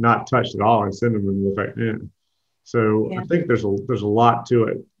not touched at all and send them and look like, So I think there's a lot to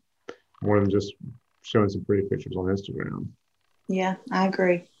it, more than just showing some pretty pictures on Instagram. Yeah, I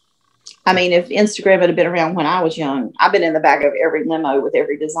agree. I mean, if Instagram had been around when I was young, I've been in the back of every limo with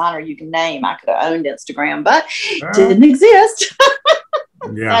every designer you can name. I could have owned Instagram, but it didn't exist.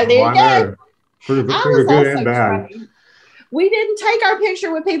 Yeah, so there you go. For the good and bad. We didn't take our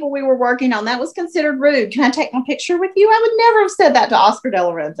picture with people we were working on. That was considered rude. Can I take my picture with you? I would never have said that to Oscar De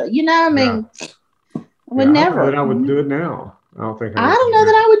La Renta. You know, I mean, I would never. I would do it now. I don't think. I don't know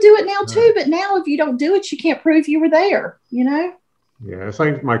that I would do it now too. But now, if you don't do it, you can't prove you were there. You know. Yeah, it's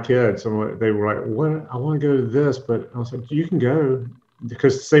like my kids. They were like, "What? I want to go to this," but I was like, "You can go."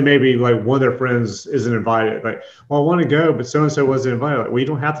 Because say maybe like one of their friends isn't invited, like, well, I want to go, but so-and-so wasn't invited. Like, well, you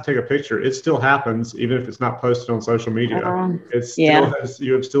don't have to take a picture. It still happens, even if it's not posted on social media.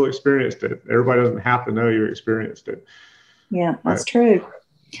 You have still experienced it. Everybody doesn't have to know you experienced it. Yeah, that's true.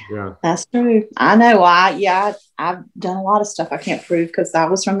 Yeah. That's true. I know. I've done a lot of stuff I can't prove because I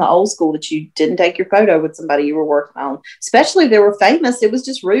was from the old school that you didn't take your photo with somebody you were working on, especially if they were famous. It was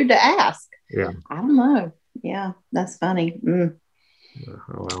just rude to ask. Yeah. I don't know. Yeah, that's funny.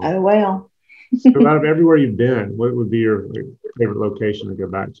 Oh, well. So out of everywhere you've been, what would be your favorite location to go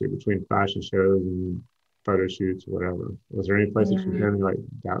back to between fashion shows and photo shoots or whatever? Was there any place that you've been like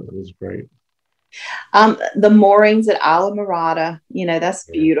that was great? The moorings at Isla Mirada, that's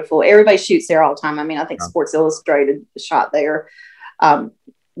beautiful. Everybody shoots there all the time. I mean, I think Sports Illustrated shot there.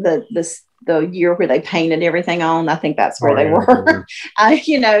 The year where they painted everything on, I think that's where they were.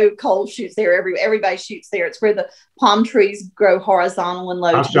 Cole shoots there. Everybody shoots there. It's where the palm trees grow horizontal and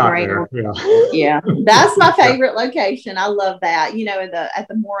low to the ground. Yeah, that's my favorite location. I love that. At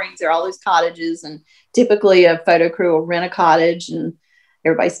the moorings, there are all those cottages, and typically a photo crew will rent a cottage and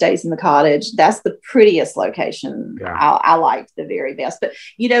everybody stays in the cottage. That's the prettiest location. Yeah. I liked the very best. But,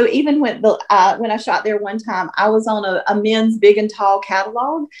 even when I shot there one time, I was on a men's big and tall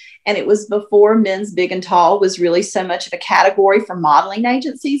catalog. And it was before men's big and tall was really so much of a category for modeling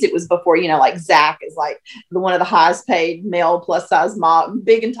agencies. It was before, like Zach is like one of the highest paid male plus size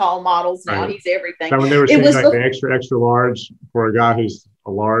big and tall models. Now he's everything. So when they were saying the extra, extra large for a guy who's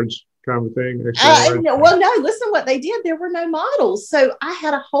a large kind of thing? No, listen what they did. There were no models. So I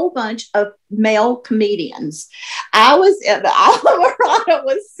had a whole bunch of male comedians. I was at the Isla Mirada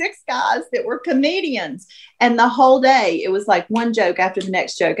with 6 guys that were comedians. And the whole day, it was like one joke after the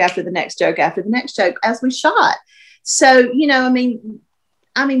next joke, after the next joke, after the next joke as we shot. So, I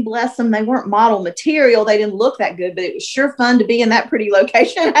mean, bless them. They weren't model material. They didn't look that good, but it was sure fun to be in that pretty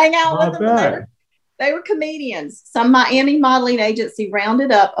location and hang out with them. They were comedians. Some Miami modeling agency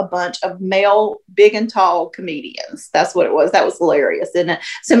rounded up a bunch of male, big and tall comedians. That's what it was. That was hilarious, isn't it?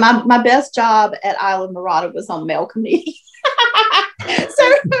 So my best job at Isla Mirada was on male comedians. So it's not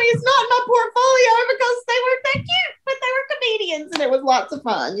in my portfolio because they weren't that cute, but they were comedians, and it was lots of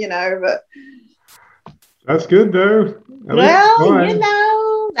fun, But that's good though.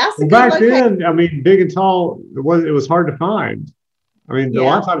 That's a good back location. Then. I mean, big and tall. It was hard to find. I mean, a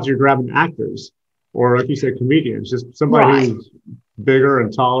lot of times you're grabbing actors. Or like you said, comedians, just somebody who's bigger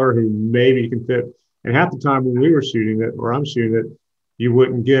and taller who maybe can fit. And half the time when we were shooting it, or I'm shooting it, you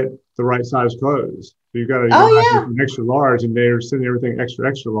wouldn't get the right size clothes. So you got to an extra large, and they're sending everything extra,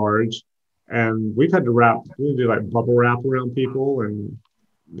 extra large. And we've had to do like bubble wrap around people, and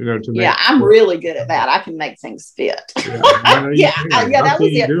to make. Yeah, I'm really good at that. I can make things fit. That was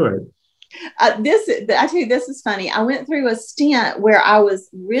it. Do it. I tell you, this is funny. I went through a stint where I was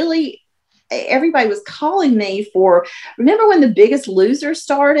really. Everybody was calling me remember when The Biggest Loser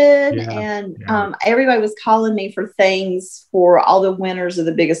started? Everybody was calling me for things for all the winners of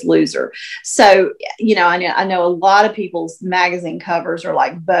The Biggest Loser. So, I know a lot of people's magazine covers are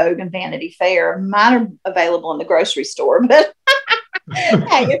like Vogue and Vanity Fair. Mine are available in the grocery store, but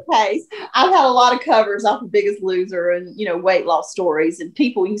hey, it pays. I've had a lot of covers off of Biggest Loser and, weight loss stories. And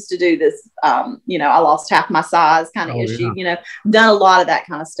people used to do this, I lost half my size kind of issue, done a lot of that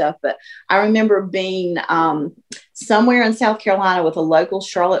kind of stuff. But I remember being somewhere in South Carolina with a local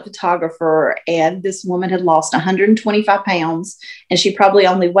Charlotte photographer, and this woman had lost 125 pounds, and she probably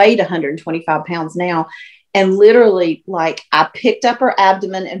only weighed 125 pounds now. And literally, like, I picked up her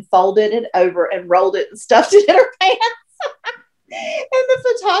abdomen and folded it over and rolled it and stuffed it in her pants. And the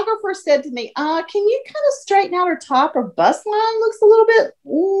photographer said to me, can you kind of straighten out her top? Her bust line looks a little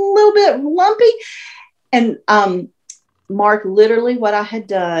bit lumpy. And Mark, literally what I had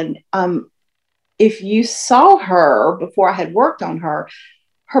done, if you saw her before I had worked on her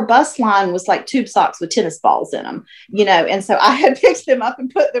bust line was like tube socks with tennis balls in them, and so I had picked them up and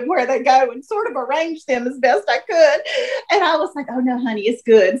put them where they go and sort of arranged them as best I could. And I was like, oh no, honey, it's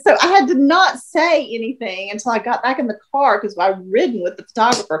good. So I had to not say anything until I got back in the car because I'd ridden with the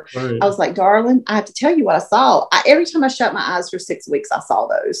photographer. Right. I was like, darling, I have to tell you what I saw. Every time I shut my eyes for 6 weeks, I saw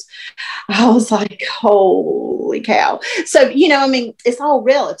those. I was like, holy cow. So, it's all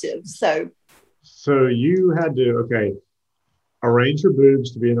relative. So you had to, arrange her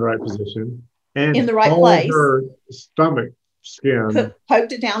boobs to be in the right position and in the right place. Her stomach skin.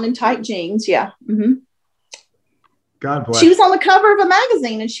 Poked it down in tight jeans. Yeah. Mm-hmm. God bless. She was on the cover of a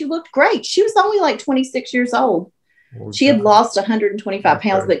magazine and she looked great. She was only like 26 years old. She had lost 125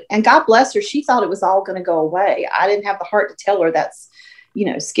 pounds, and God bless her, she thought it was all going to go away. I didn't have the heart to tell her that's,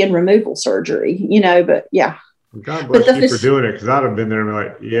 skin removal surgery, but yeah. God bless you for doing it, because I'd have been there and be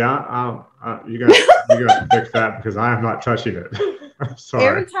like, you got to fix that because I am not touching it. Sorry.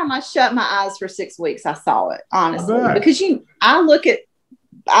 Every time I shut my eyes for 6 weeks, I saw it, honestly, because I look at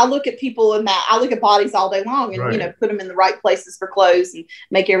I look at people in that, I look at bodies all day long and, right. Put them in the right places for clothes and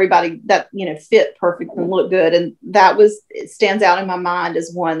make everybody that, fit perfect and look good. And it stands out in my mind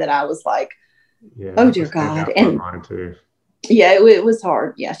as one that I was like, yeah, oh dear God. And mine too. Yeah, it was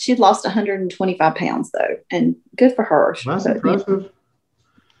hard. Yeah. She'd lost 125 pounds though. And good for her. That's impressive.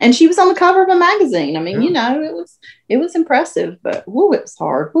 And she was on the cover of a magazine. I mean, it was impressive, but it was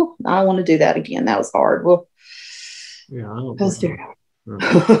hard. Woo, I don't want to do that again. That was hard. Well, yeah, I don't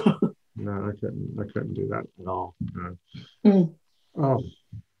no, I couldn't do that at all. No. Oh,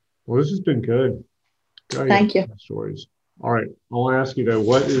 well, this has been good. Thank you. Stories. All right. I want to ask you though,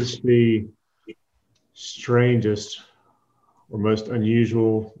 what is the strangest or most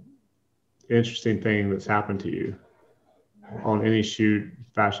unusual, interesting thing that's happened to you on any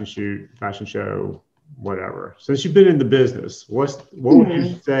fashion show, whatever? Since you've been in the business, what would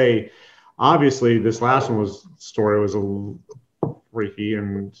you say? Obviously, this last story was a little freaky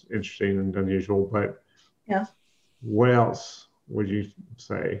and interesting and unusual, but what else would you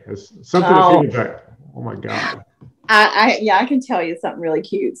say as something to think about? Oh my God. I can tell you something really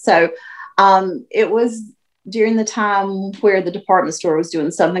cute. So it was during the time where the department store was doing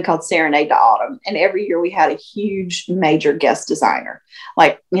something called Serenade to Autumn. And every year we had a huge major guest designer,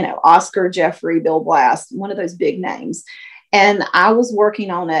 like, Oscar, Jeffrey, Bill Blass, one of those big names. And I was working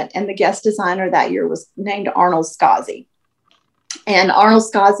on it. And the guest designer that year was named Arnold Scazzi. And Arnold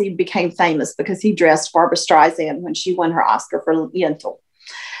Scazzi became famous because he dressed Barbra Streisand when she won her Oscar for Yentl.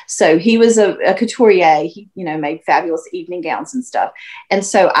 So he was a couturier. He, made fabulous evening gowns and stuff. And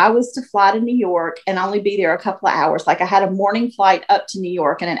so I was to fly to New York and only be there a couple of hours. Like I had a morning flight up to New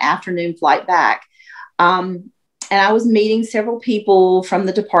York and an afternoon flight back. And I was meeting several people from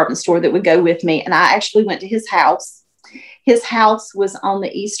the department store that would go with me. And I actually went to his house. His house was on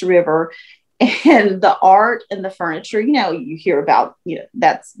the East River. And the art and the furniture, you hear about,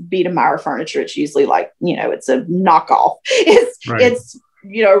 that's Biedermeier furniture. It's usually like, it's a knockoff. It's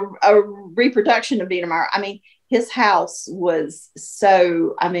a reproduction of Biedermeier. I mean, his house was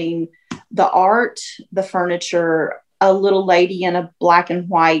the art, the furniture, a little lady in a black and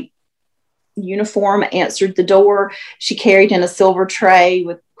white uniform answered the door. She carried in a silver tray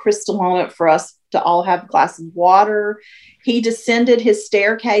with crystal on it for us to all have a glass of water. He descended his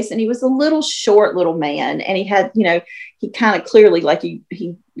staircase and he was a little short little man. And he had, he kind of clearly like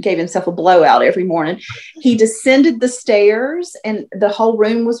he gave himself a blowout every morning. He descended the stairs and the whole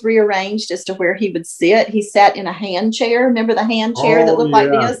room was rearranged as to where he would sit. He sat in a hand chair. Remember the hand chair that looked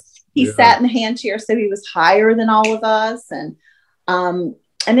like this? He sat in the hand chair. So he was higher than all of us. And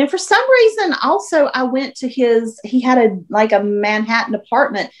then for some reason, also I went to he had a Manhattan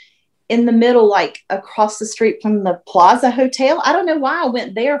apartment in the middle, like across the street from the Plaza Hotel. I don't know why I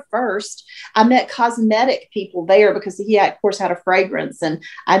went there first. I met cosmetic people there because he, of course, had a fragrance and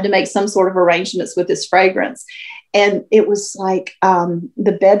I had to make some sort of arrangements with his fragrance. And it was like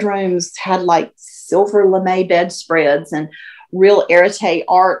the bedrooms had like silver lame bedspreads and real Arete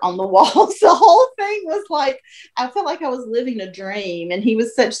art on the walls. The whole thing was like, I felt like I was living a dream. And he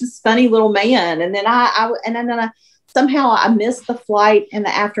was such this funny little man. And then somehow I missed the flight in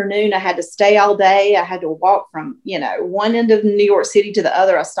the afternoon. I had to stay all day. I had to walk from, one end of New York City to the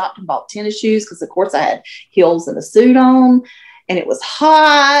other. I stopped and bought tennis shoes because, of course, I had heels and a suit on, and it was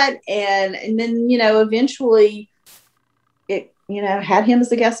hot. And then, eventually it, had him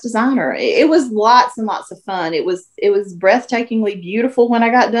as a guest designer. It was lots and lots of fun. It was breathtakingly beautiful when I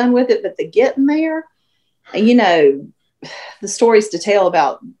got done with it, but the getting there, the stories to tell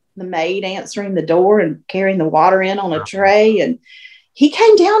about the maid answering the door and carrying the water in on a tray. And he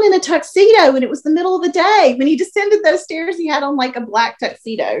came down in a tuxedo and it was the middle of the day. When he descended those stairs, he had on like a black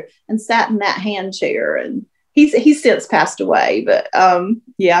tuxedo and sat in that hand chair. And he's since passed away, but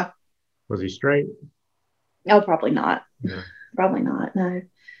yeah. Was he straight? No, probably not. Yeah. Probably not. No.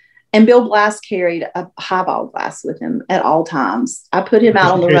 And Bill Blass carried a highball glass with him at all times. I put him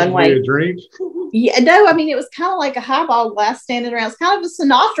out on the runway. A drink? Yeah, no, I mean, it was kind of like a highball glass standing around. It's kind of a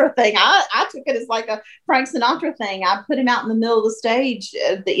Sinatra thing. I took it as like a Frank Sinatra thing. I put him out in the middle of the stage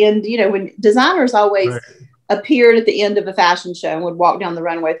at the end, when designers always appeared at the end of a fashion show and would walk down the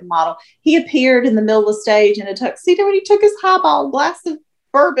runway with a model. He appeared in the middle of the stage in a tuxedo and he took his highball glass of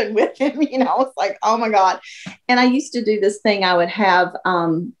bourbon with him. It's like, oh my God. And I used to do this thing. I would have,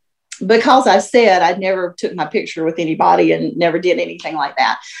 because I said I'd never took my picture with anybody and never did anything like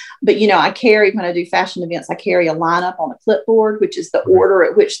that. But, when I do fashion events, I carry a lineup on a clipboard, which is the order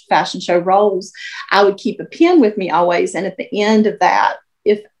at which the fashion show rolls. I would keep a pen with me always. And at the end of that,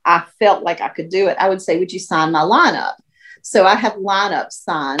 if I felt like I could do it, I would say, would you sign my lineup? So I have lineups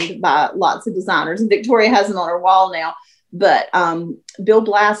signed by lots of designers, and Victoria has them on her wall now. But Bill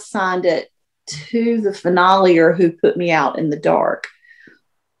Blass signed it to the finale, or who put me out in the dark.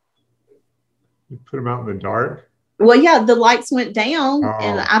 You put him out in the dark? Well, yeah, the lights went down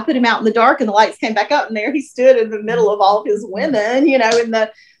and I put him out in the dark and the lights came back up, and there he stood in the middle of all of his women, you know, in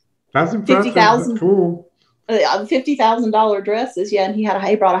the that's impressive. That's cool. $50,000 dresses. Yeah. And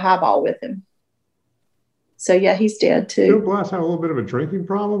he brought a highball with him. So yeah, he's dead too. Bill Blass had a little bit of a drinking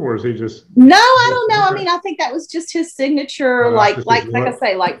problem, or is he just? No, I don't know. I mean, I think that was just his signature. Like I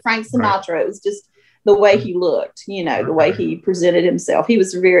say, like Frank Sinatra, right. It was just the way he looked, you know, the way he presented himself. He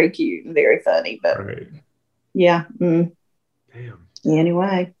was very cute and very funny, but yeah. Damn.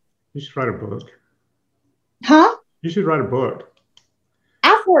 Anyway. You should write a book. Huh? You should write a book.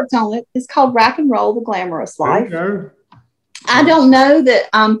 I've worked on it. It's called Rack and Roll, The Glamorous Life. There you go. I don't know that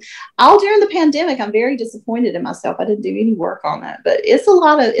all during the pandemic, I'm very disappointed in myself. I didn't do any work on that, but it's a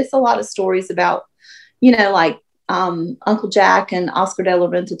lot of stories about, you know, like Uncle Jack and Oscar de la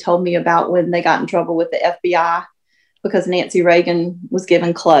Renta told me about when they got in trouble with the FBI because Nancy Reagan was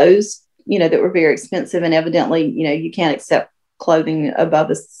given clothes, you know, that were very expensive, and evidently, you know, you can't accept clothing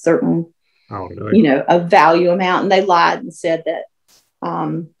above a certain, you know, a value amount. And they lied and said that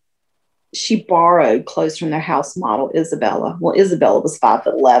she borrowed clothes from their house model, Isabella. Well, Isabella was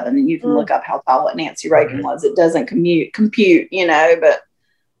 5'11", and you can look up how tall Nancy Reagan was. It doesn't compute, you know, but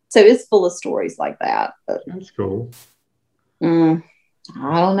so it's full of stories like that. But, that's cool. I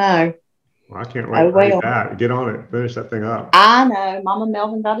don't know. Well, I can't wait to read that. Get on it. Finish that thing up. I know. Mama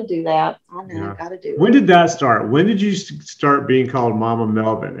Melvin got to do that. I know. Got to do it. When did that start? When did you start being called Mama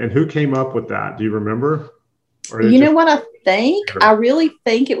Melvin? And who came up with that? Do you remember? You know what I think? I really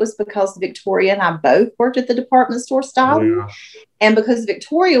think it was because Victoria and I both worked at the department store styling. Yeah. And because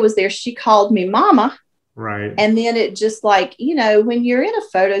Victoria was there, she called me Mama. Right. And then it just like, you know, when you're in a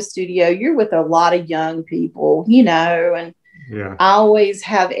photo studio, you're with a lot of young people, you know, and I always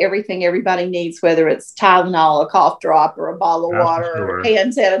have everything everybody needs, whether it's Tylenol, a cough drop, or a bottle of water, or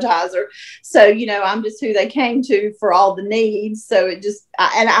hand sanitizer. So, you know, I'm just who they came to for all the needs. So it just,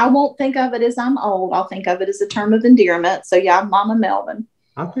 and I won't think of it as I'm old. I'll think of it as a term of endearment. So yeah, I'm Mama Melvin.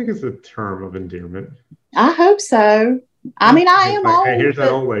 I think it's a term of endearment. I hope so. I mean, I am old. Hey, here's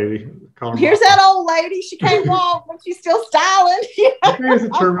that old lady. Here's that old lady. She can't walk, but she's still styling. I think it's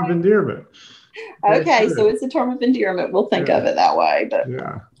a term of endearment. Okay, so it's a term of endearment. We'll think of it that way, but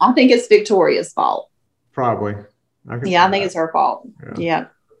I think it's Victoria's fault. Probably. I think it's her fault. Yeah,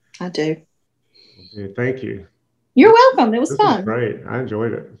 I do. Okay, thank you. You're welcome. It was fun. Was great. I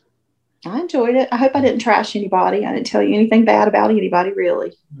enjoyed it. I hope I didn't trash anybody. I didn't tell you anything bad about anybody,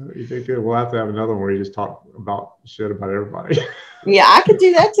 really. You did good. We'll have to have another one where you just talk about shit about everybody. Yeah, I could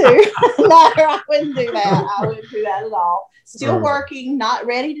do that too. No, I wouldn't do that. I wouldn't do that at all. Still working, not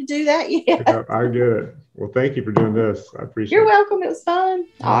ready to do that yet. Yeah, I get it. Well, thank you for doing this. I appreciate it. You're welcome. It was fun.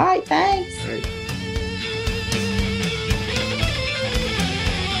 All right, thanks.